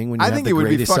disappointing thing when you I have think the it would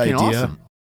be greatest fucking idea. awesome.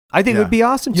 I think it Yeah. would be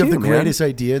awesome You too, have the man. greatest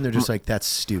idea, and they're just like, "That's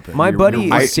stupid." My buddy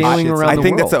you're- is sailing around I the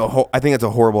think world. I think that's a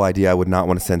horrible idea. I would not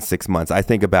want to spend 6 months. I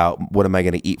think about what am I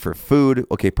going to eat for food?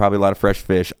 Okay, probably a lot of fresh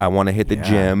fish. I want to hit the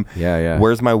gym. Yeah.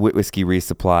 Where's my whiskey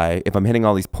resupply? If I'm hitting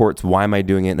all these ports, why am I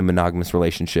doing it in a monogamous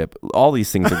relationship? All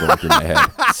these things are going through my head.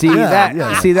 See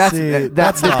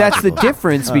that's the logical.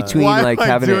 difference between Why like am I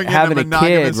having doing it in having a kid,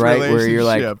 monogamous right? Where you're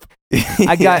like, relationship?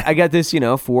 I got this,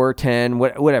 4, 10,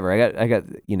 whatever. I got,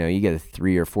 you get a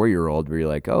 3 or 4 year old where you're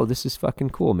like, oh, this is fucking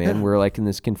cool, man. We're like in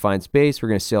this confined space. We're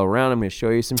gonna sail around. I'm gonna show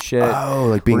you some shit. Oh,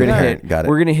 like being we're a gonna parent. hit, Got it.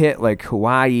 We're gonna hit like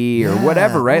Hawaii or Yeah,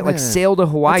 whatever, right? Like yeah. sail to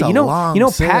Hawaii. That's a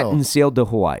long sail. Patton sailed to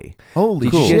Hawaii. Holy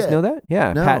Did shit! you guys know that?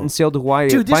 Yeah, No. Patton sailed to Hawaii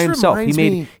Dude, this by himself. reminds He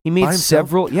me- made by himself?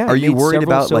 several. Yeah. Are he you made worried several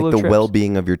about like solo the trips.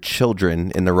 well-being of your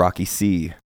children in the rocky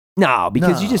sea? No,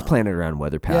 because you No. just plan it around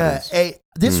weather Yeah, patterns. hey,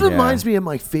 this Yeah. reminds me of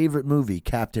my favorite movie,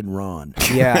 Captain Ron.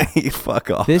 Yeah. Fuck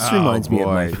off. This reminds me of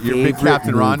my You're a favorite big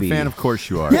Captain Ron movie. fan? Of course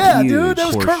you are. Yeah, Huge. dude, that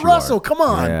was Of course Kurt you are. Russell. Come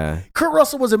on, Yeah. Kurt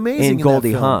Russell was amazing. And in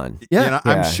Goldie that film. Hawn. Yeah, And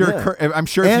I'm Yeah. sure. Yeah. I'm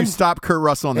sure if you And- stop Kurt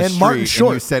Russell on the and street Martin and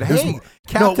Short. you said, It was- "Hey, no, it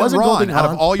Captain wasn't Ron, Goldie out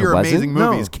of Hawn. all your It wasn't? amazing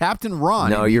No. movies, Captain Ron."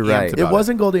 No, he'd be you're amped right. about It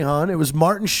wasn't Goldie Hawn. It was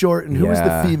Martin Short, and who was the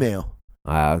Yeah. female?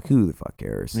 Who the fuck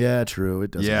cares? Yeah, true.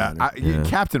 It doesn't Yeah, matter.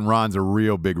 Captain Ron's a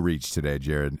real big reach today,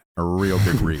 Jared. A real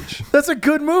big reach. That's a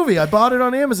good movie. I bought it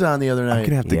on Amazon the other I'm night.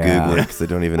 gonna have to Yeah. Google it because I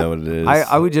don't even know what it is.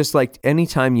 I would just like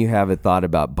anytime you have a thought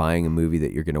about buying a movie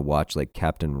that you're gonna watch like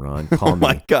Captain Ron, call me.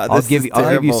 my God, I'll this give is you I'll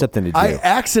give you terrible. something to do. I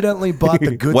accidentally bought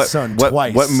The Good Son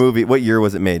twice. What movie? What year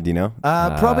was it made? Do you know?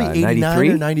 Probably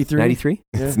 89 or 93. 93?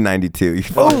 It's 92. You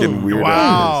fucking weirdo.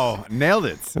 Wow, nailed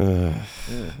it.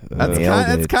 That's Nailed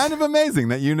kind, it. kind of amazing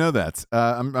that you know that.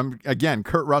 I'm again,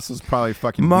 Kurt Russell's probably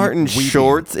fucking Martin weeping.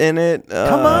 Short's in it.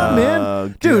 Come on, man.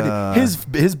 Oh, Dude, God.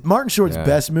 his Martin Short's Yeah.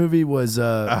 best movie was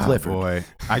Oh, Clifford. boy,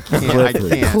 I can't.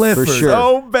 Clifford. For sure.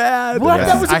 so bad. What?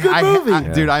 That was a good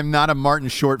movie. Dude, I'm not a Martin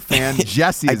Short fan.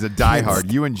 Jesse is a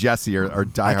diehard. You and Jesse are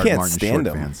diehard can't Martin stand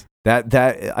Short him. fans. That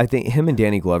I think him and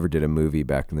Danny Glover did a movie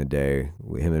back in the day.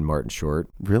 Him and Martin Short.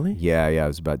 Really? Yeah. It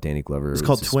was about Danny Glover. It's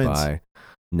called a Twins. spy.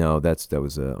 No, that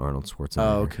was Arnold Schwarzenegger.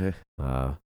 Oh, okay.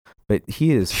 But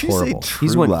he is Did you say horrible. True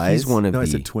He's one Lies? of No, I the.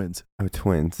 said Twins. Oh,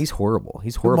 twins. He's horrible.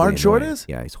 He's horribly Martin Short annoying. is?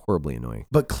 Yeah, he's horribly annoying.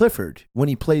 But Clifford, when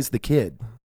he plays the kid.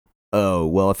 Oh,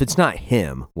 well, if it's not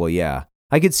him, well, yeah.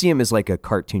 I could see him as like a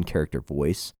cartoon character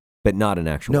voice, but not an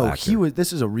actual No, actor.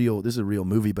 this is a real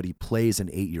movie, but he plays an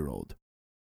 8-year-old.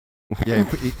 Yeah,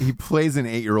 he plays an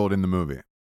 8-year-old in the movie.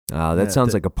 That Yeah,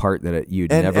 sounds like a part that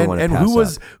you'd And never want to and pass who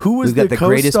was up. who was We've got the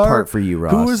greatest co-star? part for you,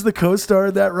 Ross. Who was the co-star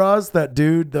of that, Ross? That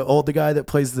dude, the guy that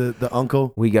plays the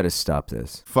uncle? We got to stop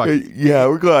this. Fuck. Yeah,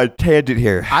 we're going on a tangent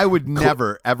here. I would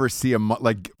never ever see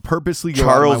purposely go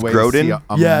Charles out of my way Grodin? to see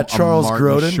a Yeah, Charles Martin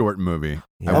Grodin. Short movie.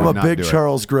 Yeah. I I'm would a not big do it.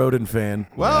 Charles Grodin fan.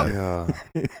 Well, Yeah.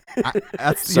 you're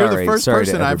the Sorry first to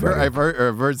person I've everybody.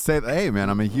 heard say, "Hey, man,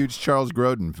 I'm a huge Charles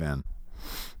Grodin fan."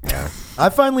 I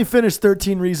finally finished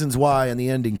 13 Reasons Why, and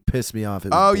the ending pissed me off.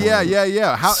 It was boring.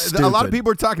 Yeah. How a lot of Stupid.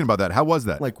 people are talking about that. How was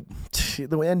that? Like,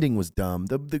 the ending was dumb.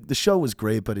 The show was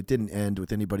great, but it didn't end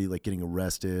with anybody like getting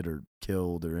arrested or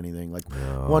killed or anything. Like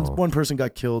No. one person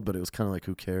got killed, but it was kind of like,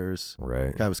 who cares?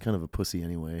 Right. Guy was kind of a pussy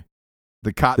anyway.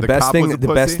 the cop. The the best cop thing, was a the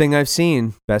pussy? best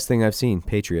thing I've seen,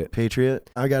 Patriot. Patriot.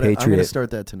 I'm gonna Patriot.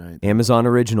 start that tonight. Amazon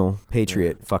original,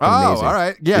 Patriot. Fucking Oh, amazing. all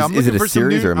right. Yeah. I'm Is it looking a for some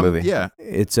series new- or a movie? Yeah.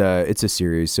 It's a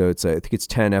series, so I think it's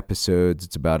 10 episodes.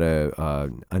 It's about a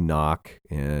knock,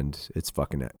 and it's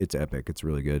epic. It's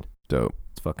really good. Dope.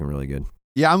 It's fucking really good.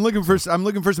 Yeah. I'm looking for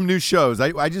some new shows.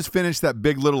 I just finished that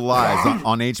Big Little Lies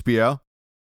on HBO.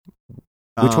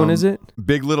 Which one is it?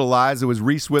 Big Little Lies. It was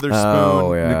Reese Witherspoon,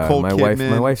 Oh yeah, Nicole my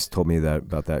Kidman. My wife's told me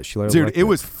about that. She Dude, liked it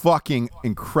was fucking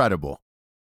incredible.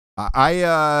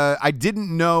 I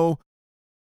didn't know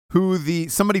who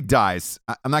somebody dies.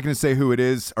 I'm not going to say who it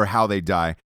is or how they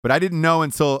die, but I didn't know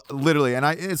until literally, and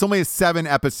it's only a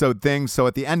 7-episode thing. So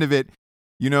at the end of it,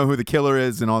 you know who the killer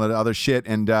is and all that other shit.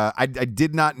 And I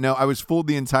did not know. I was fooled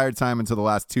the entire time until the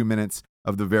last 2 minutes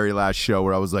of the very last show,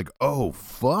 where I was like, oh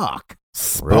fuck.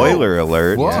 Spoiler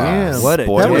alert. Fuck. Damn. What a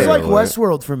Spoiler That was like alert.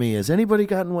 Westworld for me. Has anybody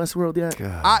gotten Westworld yet?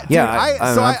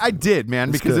 I did, man,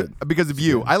 It's because of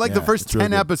you. I like the Yeah, first it's really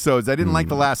 10 good. episodes. I didn't like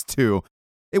the last 2.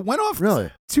 It went off Really?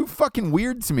 too fucking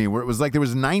weird to me, where it was like there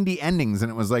was 90 endings, and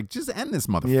it was like, just end this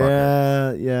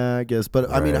motherfucker. Yeah, I guess. But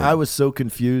I mean, Right. I was so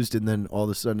confused, and then all of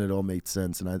a sudden it all made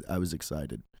sense, and I was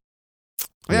excited.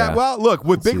 Yeah, well, look,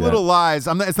 with see Big that. Little Lies,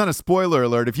 it's not a spoiler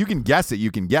alert. If you can guess it,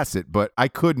 you can guess it, but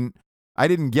I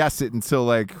didn't guess it until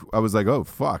like I was like, oh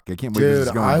fuck, I can't believe this is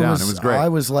Dude, going down. It was great. I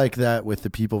was like that with the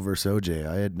People vs. OJ.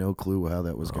 I had no clue how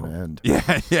that was going to end.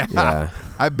 yeah. Yeah.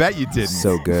 I bet you didn't.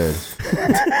 So good.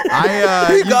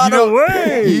 I got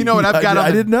away. You know what I've got?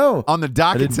 I didn't know. On the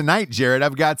docket didn't- tonight, Jared,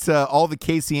 I've got all the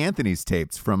Casey Anthony's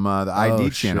tapes from the ID Oh,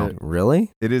 channel. shit.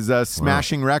 Really? It is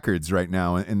smashing records right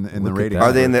now in the Look at ratings. that.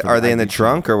 Are they in the for ID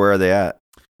trunk or where are they at?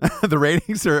 the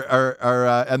ratings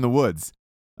are in the woods.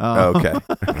 Oh, okay.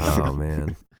 Oh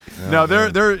man. No,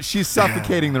 they're she's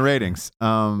suffocating the ratings.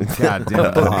 God damn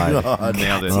it. God.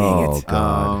 Nailed it. Oh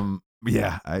god.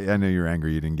 Yeah, I know you're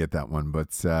angry you didn't get that one, but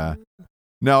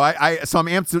no, so I'm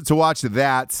amped to watch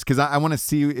that because I want to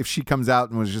see if she comes out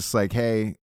and was just like,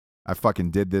 hey, I fucking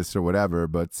did this or whatever.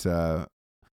 But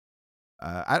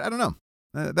I don't know.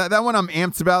 That one I'm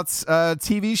amped about.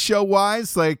 TV show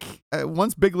wise, like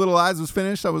once Big Little Lies was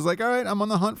finished, I was like, all right, I'm on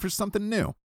the hunt for something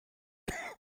new.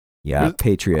 Yeah,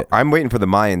 Patriot. I'm waiting for the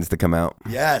Mayans to come out.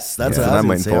 Yes, that's Yeah, what I I'm was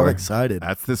waiting saying. I'm for. excited.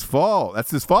 That's this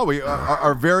fall. We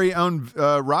our very own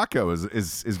Rocco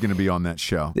is going to be on that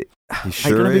show. He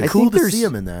sure It'd be is. cool think to there's- see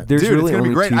him in that. There's Dude, really it's gonna only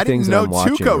be great. two I didn't things know that I'm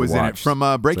watching Tuco or was in it watched.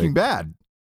 from Breaking like- Bad.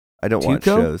 I don't watch Tuco?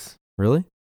 shows. Really?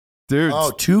 Dude,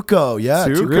 Oh, Tuco. Yeah,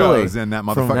 Tuco's Really? in that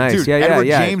From- motherfucker. Nice. Dude, Yeah, Edward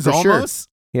yeah, James for sure. Olmos.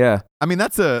 Yeah. I mean,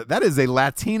 that is a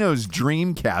Latino's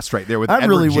dream cast right there with I Edward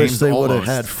really wish James they would have Olmos.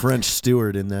 had French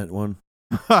Stewart in that one.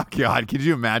 Oh God, could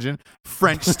you imagine?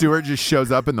 French Stewart just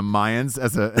shows up in the Mayans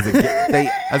as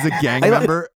a gang I like-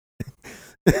 member.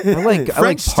 I like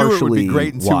French Stewart would partially be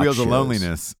great in Two watch Wheels of shows.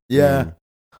 Loneliness. Yeah.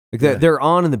 Like Yeah. they're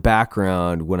on in the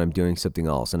background when I'm doing something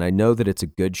else, and I know that it's a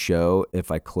good show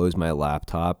if I close my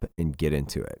laptop and get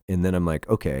into it, and then I'm like,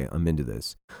 okay, I'm into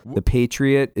this. The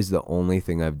Patriot is the only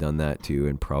thing I've done that to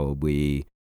in probably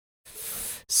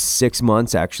 6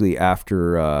 months, actually,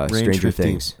 after Range Stranger 15.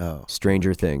 Things. Oh.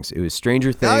 Stranger Things. It was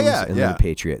Stranger Things yeah, and yeah. then The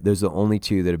Patriot. Those are the only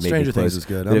two that have made Stranger me close. Things is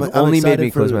good. That have I'm only made excited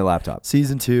me close for my laptop.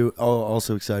 Season 2.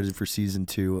 Also excited for season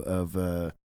 2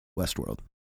 of Westworld.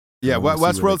 Yeah, I wanna see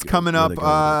where Westworld's they go- coming where up.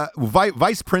 they go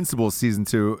Vice Principals season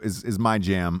 2 is my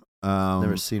jam.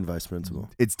 Never seen Vice Principal.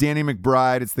 It's Danny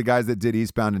McBride. It's the guys that did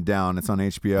Eastbound and Down. It's on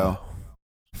HBO.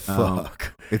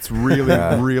 Fuck. It's really,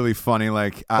 really funny.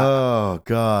 Like, oh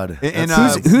God. And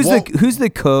Who's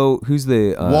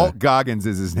the Walt Goggins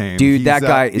is his name. Dude, that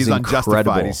guy is he's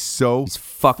incredible. Unjustified. He's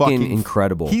fucking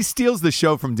incredible. He steals the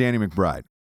show from Danny McBride.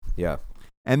 Yeah.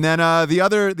 And then the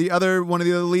other one of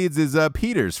the other leads is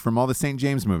Peters from all the St.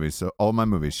 James movies. So all my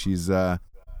movies. She's on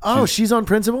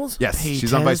Principals? Yes,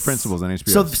 she's on Vice Principals on HBO.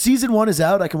 So season 1 is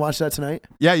out. I can watch that tonight.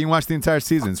 Yeah, you can watch the entire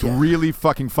season. It's really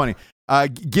fucking funny.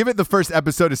 Give it the first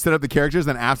episode to set up the characters,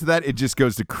 then after that, it just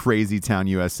goes to Crazy Town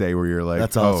USA, where you're like,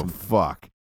 that's awesome. Oh fuck,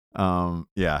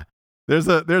 yeah. There's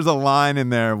a line in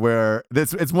there where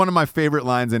it's one of my favorite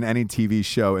lines in any TV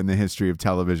show in the history of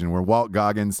television, where Walt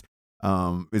Goggins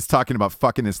is talking about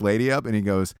fucking this lady up, and he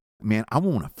goes, "Man, I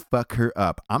want to fuck her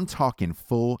up. I'm talking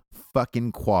full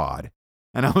fucking quad."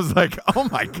 And I was like, "Oh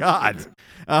my god."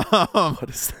 What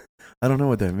is that? I don't know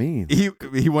what that means.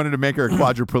 He wanted to make her a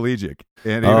quadriplegic,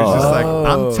 and he was just like,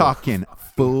 "I'm talking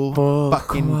full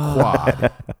fucking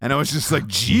quad," and I was just like,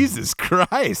 "Jesus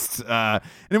Christ!" And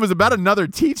it was about another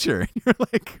teacher. You're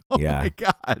like, "Oh my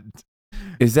god!"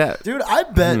 Is that, dude? I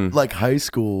bet like high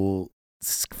school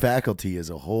faculty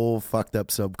is a whole fucked up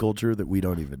subculture that we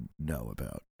don't even know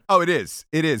about. Oh, it is.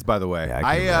 It is. By the way,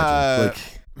 Yeah,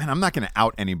 man, I'm not going to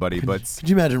out anybody, but could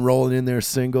you imagine rolling in there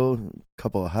single, a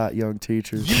couple of hot young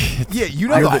teachers? Yeah, you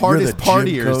know the hardest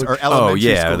partiers are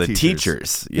elementary school the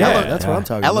teachers. Yeah, that's what I'm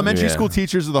talking Elementary about. school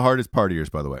teachers are the hardest partiers,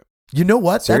 by the way. You know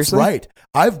what? Seriously? That's right.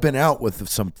 I've been out with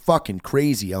some fucking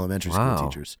crazy elementary school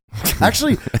teachers.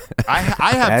 Actually, I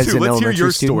have As too. an Let's hear your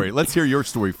elementary story. student? Let's hear your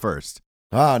story first.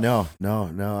 no.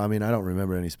 I mean, I don't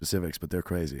remember any specifics, but they're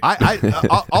crazy.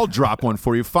 I'll drop one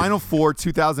for you. Final Four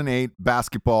 2008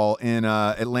 basketball in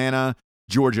Atlanta,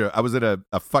 Georgia. I was at a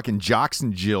fucking Jocks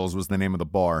and Jills was the name of the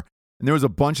bar. And there was a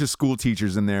bunch of school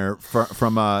teachers in there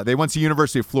from they went to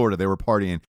University of Florida. They were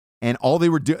partying. And all they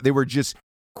were they were just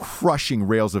crushing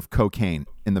rails of cocaine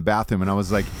in the bathroom. And I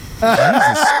was like,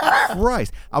 Jesus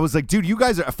Christ. I was like, dude, you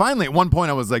guys are, finally at one point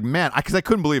I was like, man, because I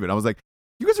couldn't believe it. I was like,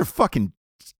 you guys are fucking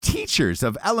teachers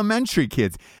of elementary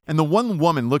kids. And the one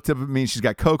woman looked up at me and she's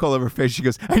got coke all over her face. She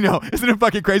goes, I know, isn't it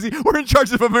fucking crazy? We're in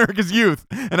charge of America's youth.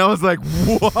 And I was like,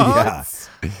 what?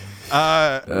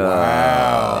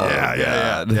 Wow.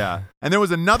 Yeah. And there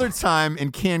was another time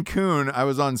in Cancun, I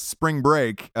was on spring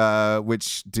break,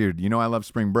 which, dude, you know I love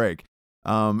spring break.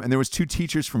 And there was two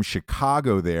teachers from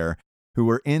Chicago there who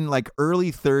were in like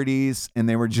early 30s, and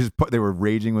they were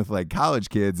raging with like college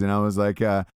kids. And I was like,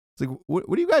 it's like, what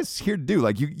are you guys here to do?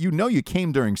 Like, you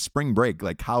came during spring break,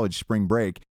 like college spring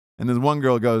break. And then one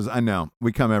girl goes, I know,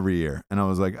 we come every year. And I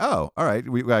was like, oh, all right.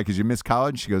 Why, because you miss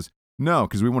college? She goes, no,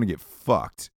 because we want to get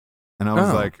fucked. And I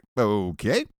was like,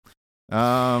 okay.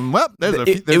 Well, there's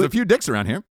a few dicks around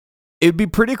here. It'd be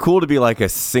pretty cool to be like a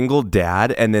single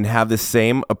dad and then have the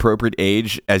same appropriate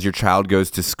age as your child goes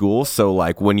to school. So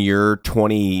like when you're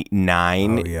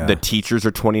 29, the teachers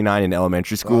are 29 in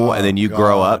elementary school, and then you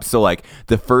grow up. So like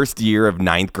the first year of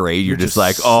 9th grade, you're just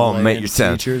like, oh man, you're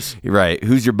teachers. Right.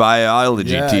 Who's your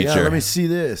biology teacher? Yeah, let me see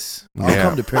this. I'll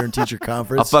come to parent teacher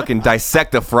conference. I'll fucking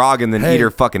dissect a frog and then eat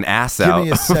her fucking ass out. Give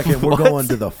me a second. We're going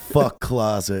to the fuck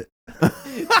closet.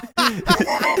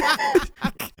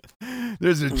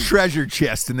 There's a treasure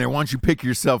chest in there. Why don't you pick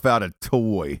yourself out a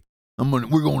toy?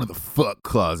 We're going to the fuck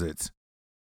closets.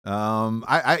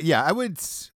 I would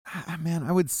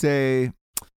say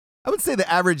the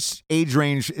average age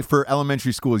range for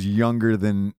elementary school is younger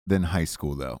than high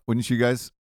school, though. Wouldn't you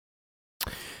guys?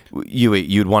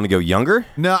 You'd want to go younger?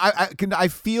 No, I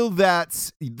feel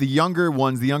that the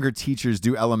younger teachers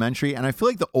do elementary, and I feel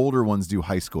like the older ones do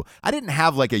high school. I didn't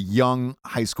have like a young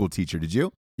high school teacher. Did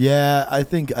you? Yeah, I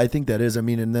think that is. I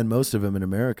mean, and then most of them in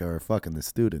America are fucking the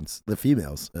students, the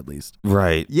females at least.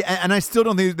 Right. Yeah, and I still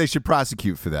don't think they should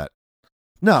prosecute for that.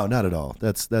 No, not at all.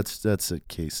 That's a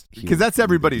case because that's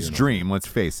everybody's dream. Let's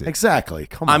face it. Exactly.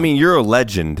 Come on. I mean, you're a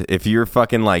legend if you're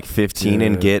fucking like 15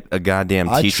 and get a goddamn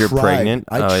teacher pregnant.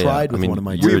 I tried with one of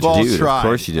my. We've all tried. Of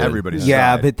course you did. Everybody's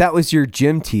yeah, tried. but that was your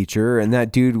gym teacher, and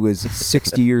that dude was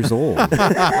 60 years old.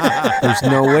 There's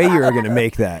no way you were going to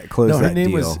make that.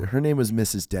 Her name was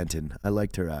Mrs. Denton. I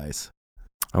liked her eyes.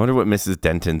 I wonder what Mrs.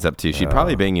 Denton's up to. She'd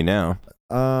probably bang you now.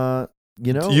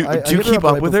 You know, do you keep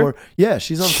up with her? Yeah,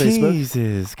 she's on Facebook.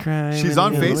 Jesus Christ. She's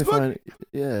on Facebook?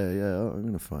 Yeah, I'm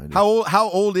going to find it. How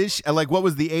old is she? Like, what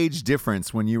was the age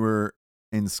difference when you were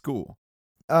in school?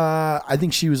 I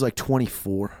think she was like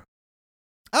 24.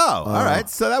 Oh, all right.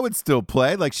 So that would still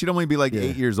play. Like, she'd only be like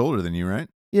 8 years older than you, right?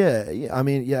 Yeah. I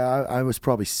mean, I was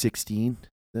probably 16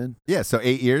 then. Yeah, so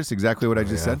 8 years, exactly what I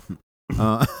just said.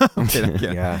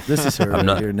 Yeah. This is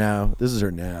her here now. This is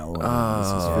her now. This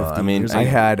is 15 years I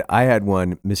ago. had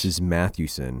one, Mrs.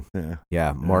 Mathewson.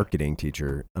 Yeah. Marketing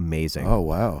teacher, amazing. Oh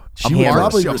wow. She would was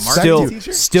probably a respect marketing you.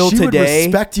 teacher? Still She would today,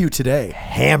 respect you today.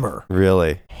 hammer.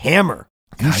 Really?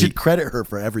 You should credit her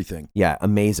for everything. Yeah,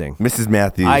 amazing. Mrs.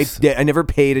 Matthews. I never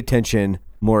paid attention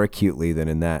more acutely than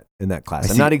in that class.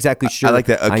 I'm not exactly sure. I like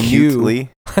that acutely.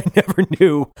 I never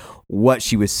knew what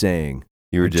she was saying.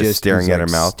 You were just staring was at her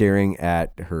mouth. Staring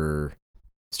at her.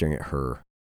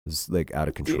 It was like out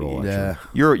of control. Yeah.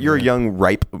 You're a young,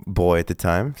 ripe boy at the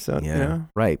time, so Yeah. you know.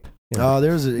 Ripe. Oh,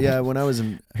 there was when I was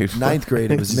in 9th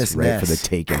grade, it was Miss right Ness. for the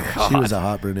taking. She was a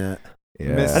hot brunette.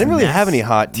 Yeah. Miss I didn't really have any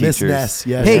hot Miss teachers. Ness,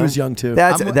 yeah, Hey, she was young too.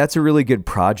 That's a really good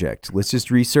project. Let's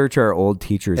just research our old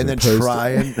teachers and then post, try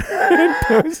and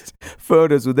post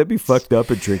photos. Would that be fucked up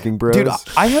at Drinking Bros? Dude,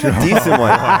 I have a decent one.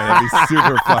 That'd be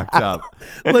super fucked up.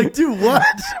 like, dude, what?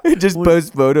 just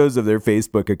post photos of their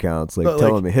Facebook accounts. Like, But,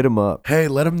 tell like- them, hit them up. Hey,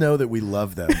 let them know that we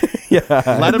love them. Yeah.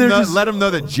 Let him know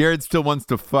that Jared still wants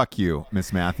to fuck you,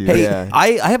 Miss Matthews. Hey, Yeah. I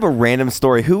have a random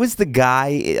story. Who was the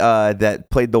guy that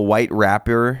played the white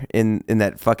rapper in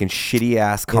that fucking shitty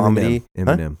ass comedy?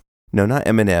 Eminem. Huh? No, not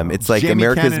Eminem. It's like Jamie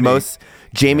America's Kennedy. most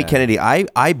Jamie Kennedy.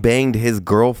 I banged his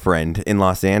girlfriend in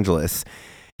Los Angeles.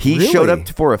 He Really? showed up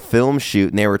for a film shoot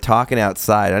and they were talking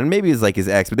outside. And maybe it was like his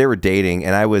ex, but they were dating.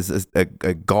 And I was a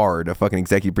guard, a fucking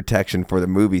executive protection for the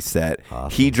movie set.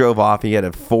 Awesome. He drove off. He had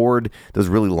a Ford, those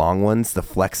really long ones, the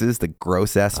Flexes, the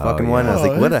gross ass fucking one. I was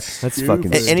like, what a. That's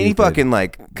fucking And he stupid. fucking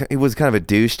like, he was kind of a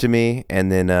douche to me.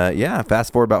 And then,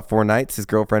 fast forward about 4 nights, his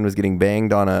girlfriend was getting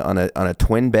banged on a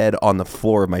twin bed on the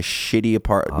floor of my shitty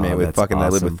apartment with that's fucking, I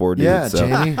live awesome. with 4 dudes. Yeah, so.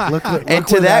 Jamie. Look And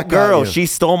to where that got girl, you. she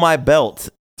stole my belt.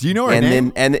 Do you know her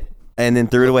and name? then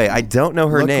threw it away. I don't know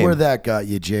her Look name. where that got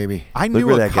you, Jamie. I Look knew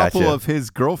where a that got couple you. of his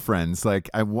girlfriends.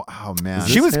 Like, oh man,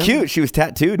 She was him? cute. She was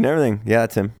tattooed and everything. Yeah,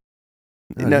 that's him.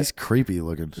 Oh, No, he's creepy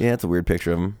looking. yeah, it's a weird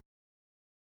picture of him.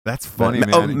 that's funny, man.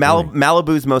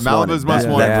 Malibu's Most Wanted. Malibu's Most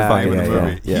That- Wanted. that for fucking the movie.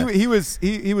 movie.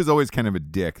 Yeah. He was always kind of a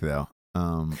dick though.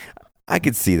 I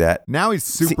could see that. Now he's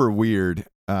super weird.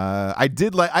 I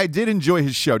did enjoy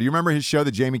his show. Do you remember his show,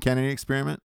 The Jamie Kennedy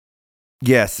Experiment?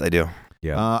 Yes, I do.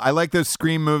 Yeah. I like those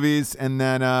Scream movies, and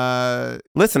then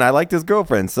Listen, I liked his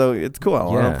girlfriend, so it's cool. I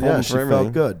want to pull Yeah, him she for felt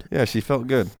everything. good. Yeah, she felt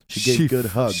good. She gave good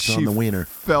hugs on the wiener.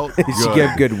 Felt good. She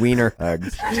gave good wiener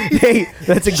hugs. Hey,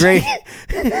 that's a great.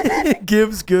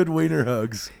 Gives good wiener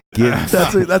hugs. Gives.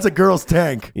 That's a girl's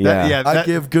tank. Yeah. I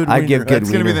give good. I wiener give hugs. good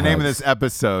That's going to be wiener the name of hugs. this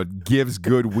episode. Gives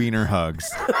good wiener hugs.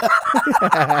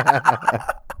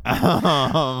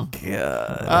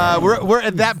 We're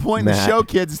at that point in the Matt. show,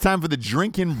 kids. It's time for the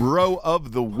Drinkin Bro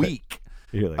of the Week.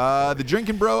 The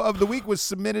Drinkin Bro of the Week was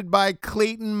submitted by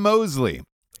Clayton Mosley.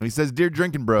 He says, "Dear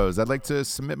Drinkin Bros, I'd like to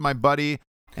submit my buddy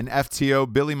and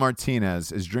FTO Billy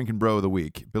Martinez as Drinkin Bro of the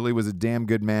Week. Billy was a damn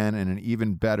good man and an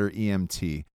even better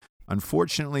EMT.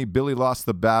 Unfortunately, Billy lost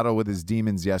the battle with his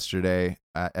demons yesterday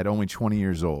at only 20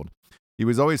 years old. He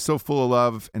was always so full of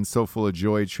love and so full of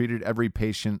joy, treated every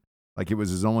patient like it was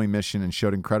his only mission, and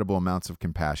showed incredible amounts of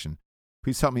compassion.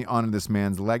 Please help me honor this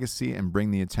man's legacy and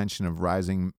bring the attention of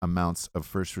rising amounts of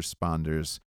first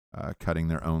responders cutting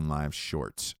their own lives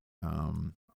short."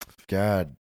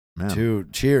 God, Man.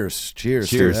 dude, cheers to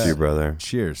Cheers that. to you, brother.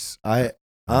 Cheers. I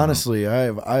honestly,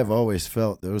 I've always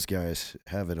felt those guys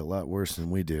have it a lot worse than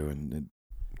we do, and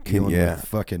dealing with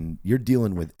fucking, you're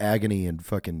dealing with agony and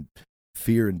fucking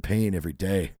fear and pain every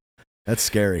day. That's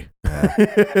scary. That's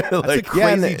a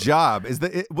crazy job.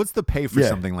 What's the pay for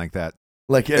something like that?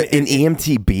 Like An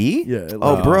EMTB? Yeah.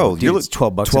 Oh, bro, Dude, you're it's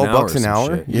 $12 $12 an hour. or an some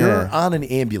hour? shit. You're on an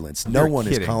ambulance. No You're one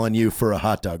kidding. is calling you for a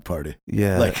hot dog party.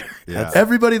 Yeah. Like Yeah.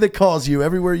 everybody that calls you,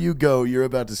 everywhere you go, you're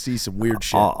about to see some weird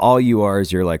shit. All you are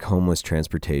is you're like homeless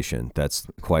transportation. That's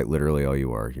quite literally all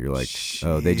you are. You're like,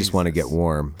 oh, they just want to get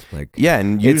warm. Like, Yeah,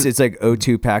 and it's like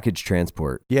O2 package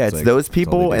transport. yeah, it's like, those that's all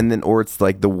people, they do. and then or it's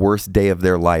like the worst day of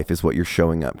their life is what you're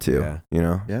showing up to. Yeah. You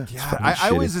know? Yeah. Yeah, I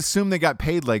always assumed they got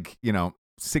paid like,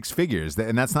 6 figures,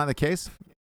 and that's not the case?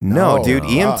 No, No, dude. no.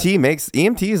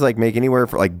 EMTs like make anywhere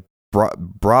for like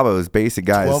Bravo's basic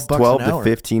guys $12 12 an to hour.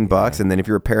 $15, and then if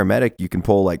you're a paramedic, you can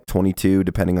pull like 22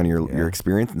 depending on your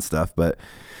experience and stuff. But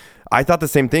I thought the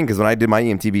same thing because when I did my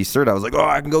EMTB cert, I was like, oh,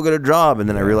 I can go get a job, and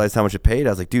then I realized how much it paid. I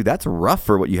was like, dude, that's rough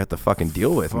for what you have to fucking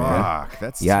deal with, man. Fuck,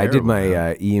 that's I did terrible, my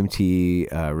man.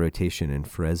 EMT rotation in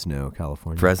Fresno,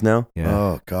 California. Fresno. Yeah.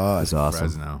 Oh It God. was awesome.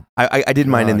 Fresno. I did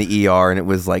mine in the ER, and it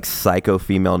was like psycho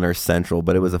female nurse central,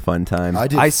 but it was a fun time.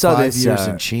 I saw 5 this, years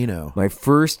in Chino. My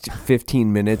first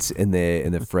 15 minutes in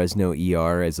the Fresno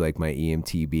ER as like my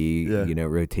EMTB,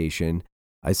 rotation.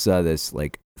 I saw this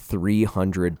like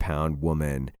 300-pound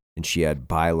woman, and she had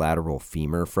bilateral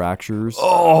femur fractures.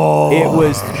 Oh, it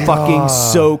was fucking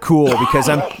so cool because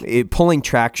pulling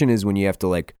traction is when you have to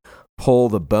like pull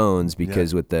the bones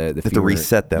because with the you have to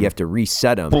reset them. You have to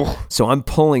reset them. So I'm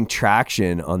pulling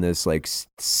traction on this like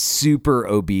super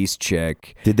obese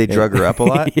chick. Did they drug her up a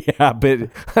lot? Yeah, but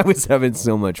I was having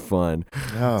so much fun.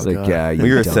 Oh, it's like, God. yeah,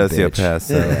 you're a sociopath.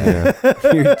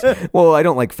 So, well, I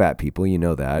don't like fat people, you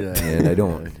know that, and I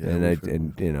don't, Yeah,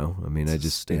 and you know, I mean, I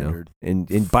just standard. You know,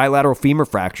 in bilateral femur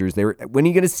fractures, when are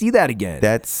you going to see that again?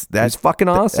 That's fucking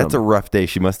awesome. That's a rough day.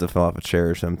 She must have fell off a chair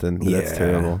or something. That's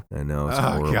terrible. I know. It's Oh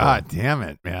horrible. God damn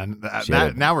it, man!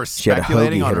 Now we're she had a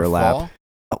speculating hoagie on hit her her lap. fall.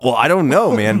 Well, I don't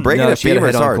know, man. Breaking No, a she had a femur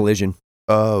is head-on hard. collision.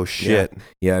 Oh shit!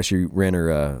 Yeah, she ran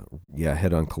her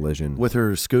head-on collision. With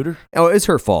her scooter? Oh, it's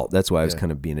her fault. That's why I was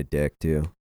kind of being a dick too.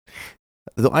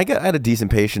 Though I had a decent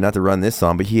patient, not to run this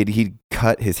on, but he'd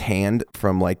cut his hand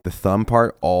from like the thumb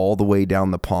part all the way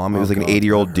down the palm. It was like an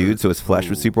 80-year-old dude, so his flesh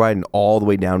was super wide and all the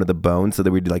way down to the bone. So they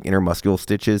would do like intermuscular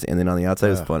stitches, and then on the outside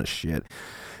it was fun as shit.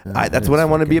 That's when I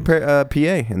wanted to be a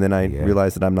PA, and then I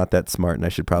realized that I'm not that smart, and I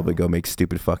should probably go make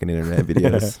stupid fucking internet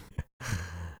videos.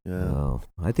 Yeah. Oh,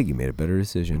 I think you made a better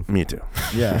decision. Me too.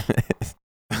 Yeah.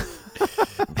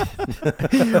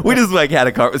 We just like had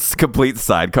a complete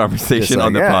side conversation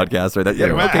on the podcast, right?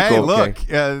 Hey, look,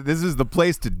 this is the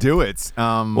place to do it.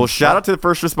 Well, shout out to the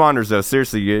first responders, though.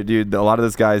 Seriously, dude, a lot of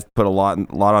those guys put a lot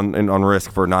on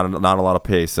risk for not a lot of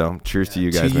pay. So, cheers to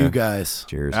you guys. To you guys.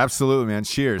 Cheers. Absolutely, man.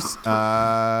 Cheers.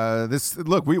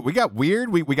 We got weird.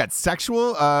 We got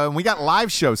sexual. We got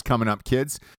live shows coming up,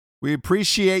 kids. We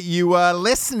appreciate you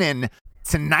listening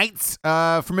tonight.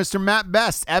 For Mr. Matt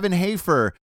Best, Evan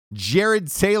Hafer, Jared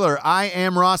Taylor, I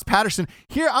am Ross Patterson.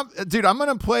 Here, I'm going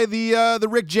to play the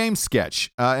Rick James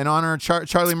sketch in honor of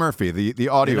Charlie Murphy, the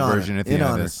audio version at the end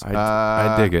of this.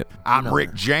 I dig it. I'm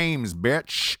Rick James,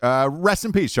 bitch. Rest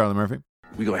in peace, Charlie Murphy.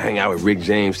 We gonna hang out with Rick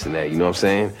James tonight, you know what I'm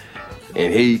saying?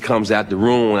 And he comes out the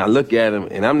room, and I look at him,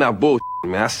 and I'm not bullshitting,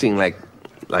 man. I seen like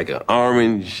an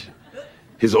orange,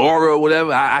 his aura or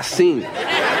whatever. I seen it.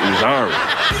 It was orange.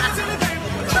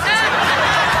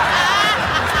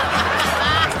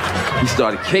 He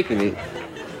started kicking it,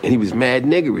 and he was mad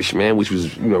niggerish, man, which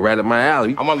was, right up my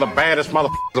alley. I'm one of the baddest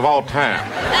motherfuckers of all time.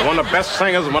 One of the best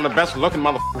singers and one of the best looking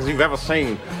motherfuckers you've ever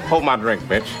seen. Hold my drink,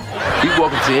 bitch. He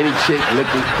walk up to any chick and look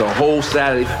at the whole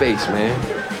side of their face, man.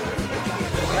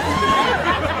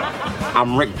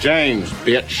 I'm Rick James,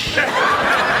 bitch.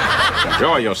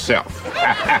 Enjoy yourself.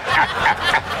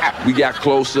 We got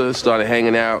closer, started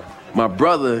hanging out. My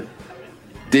brother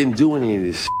didn't do any of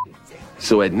this.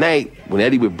 So at night, when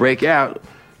Eddie would break out,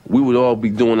 we would all be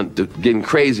getting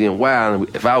crazy and wild.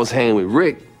 And if I was hanging with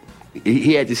Rick,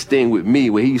 he had this thing with me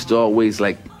where he used to always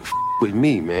with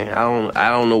me, man. I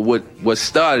don't know what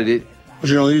started it.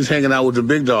 He was hanging out with the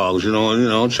big dogs,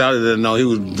 Charlie didn't know he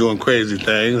was doing crazy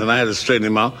things, and I had to straighten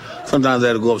him out. Sometimes I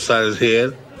had to go upside his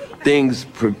head. Things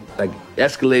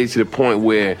escalated to the point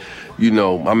where,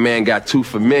 my man got too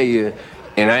familiar,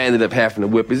 and I ended up having to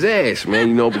whip his ass,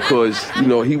 man, because,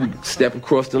 he would step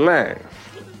across the line.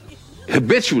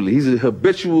 Habitually, he's a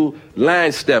habitual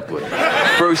line stepper.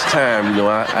 First time,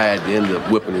 I had to end up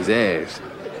whipping his ass.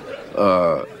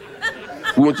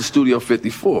 We went to Studio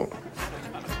 54.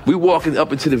 We walking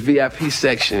up into the VIP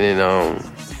section, and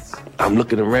I'm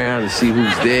looking around to see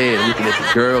who's there and looking at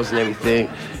the girls and everything.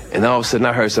 And all of a sudden,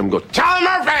 I heard something go, "Charlie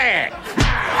Murphy!"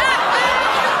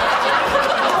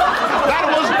 That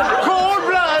was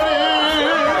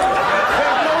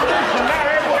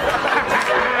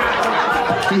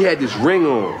cold-blooded. He had this ring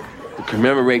on to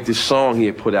commemorate this song he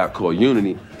had put out called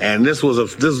Unity. And this was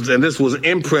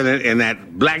imprinted in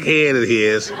that black head of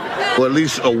his for at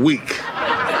least a week.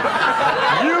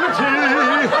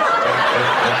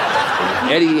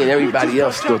 Eddie and everybody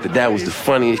else thought that was the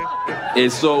funniest. And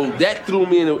so that threw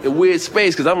me in a weird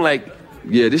space, because I'm like,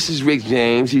 yeah, this is Rick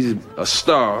James. He's a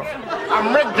star.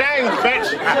 I'm Rick James,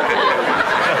 bitch.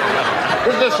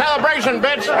 This is a celebration,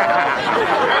 bitch.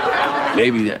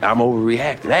 Maybe I'm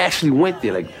overreacting. I actually went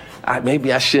there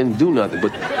maybe I shouldn't do nothing.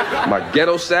 But my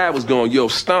ghetto side was going, yo,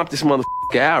 stomp this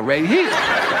motherfucker out right here.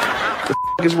 The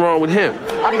fuck is wrong with him?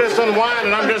 I'm just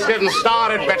unwinding. I'm just getting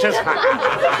started, bitches.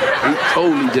 He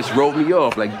totally just wrote me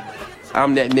off like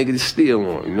I'm that nigga to steal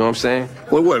on. You know what I'm saying?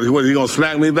 What, he gonna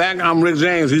smack me back? I'm Rick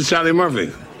James. He's Charlie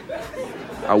Murphy.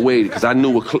 I waited because I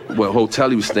knew what hotel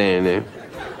he was staying in.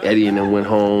 Eddie and them went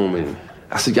home, and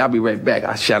I said, y'all be right back.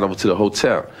 I shot over to the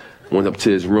hotel, went up to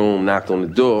his room, knocked on the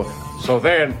door. So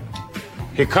then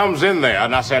he comes in there,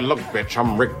 and I said, look, bitch,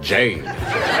 I'm Rick James.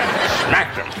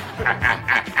 Smacked him.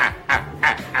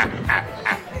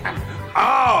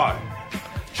 Oh,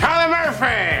 Charlie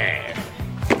Murphy.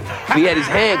 He had his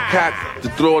hand cocked to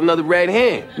throw another right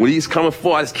hand. When he's coming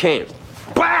for his camp,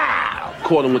 wow!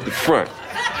 Caught him with the front.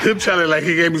 Him Charlie like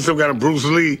he gave me some kind of Bruce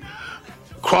Lee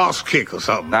cross kick or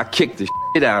something. I kicked the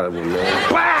shit out of him,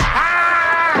 man. Wow!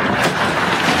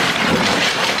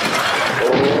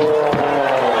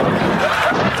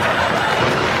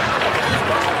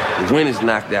 The wind is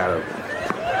knocked out of him.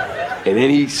 And then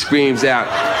he screams out,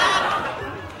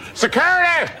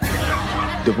 "Security!"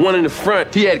 The one in the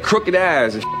front, he had crooked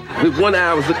eyes. One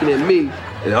eye was looking at me,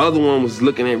 and the other one was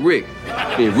looking at Rick.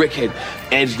 And Rick had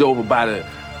edged over by the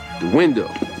window.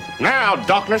 Now,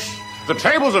 darkness, the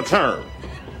tables are turned.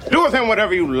 Do with him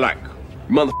whatever you like.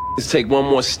 Motherfuckers take one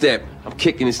more step, I'm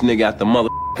kicking this nigga out the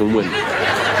motherfucking window.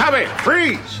 Copy,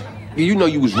 freeze! You know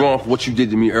you was wrong for what you did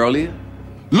to me earlier.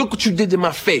 Look what you did to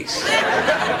my face.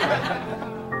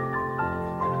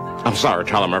 I'm sorry,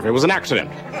 Charlie Murphy. It was an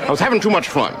accident. I was having too much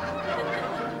fun.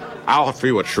 I'll offer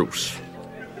you a truce.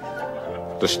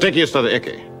 The stickiest of the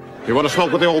icky. You want to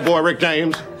smoke with the old boy Rick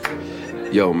James?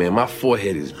 Yo, man, my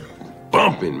forehead is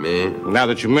bumping, man. Now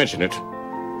that you mention it,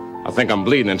 I think I'm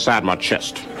bleeding inside my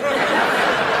chest.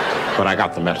 But I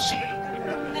got the medicine.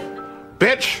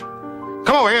 Bitch,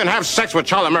 come over here and have sex with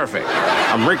Charlie Murphy.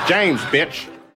 I'm Rick James, bitch.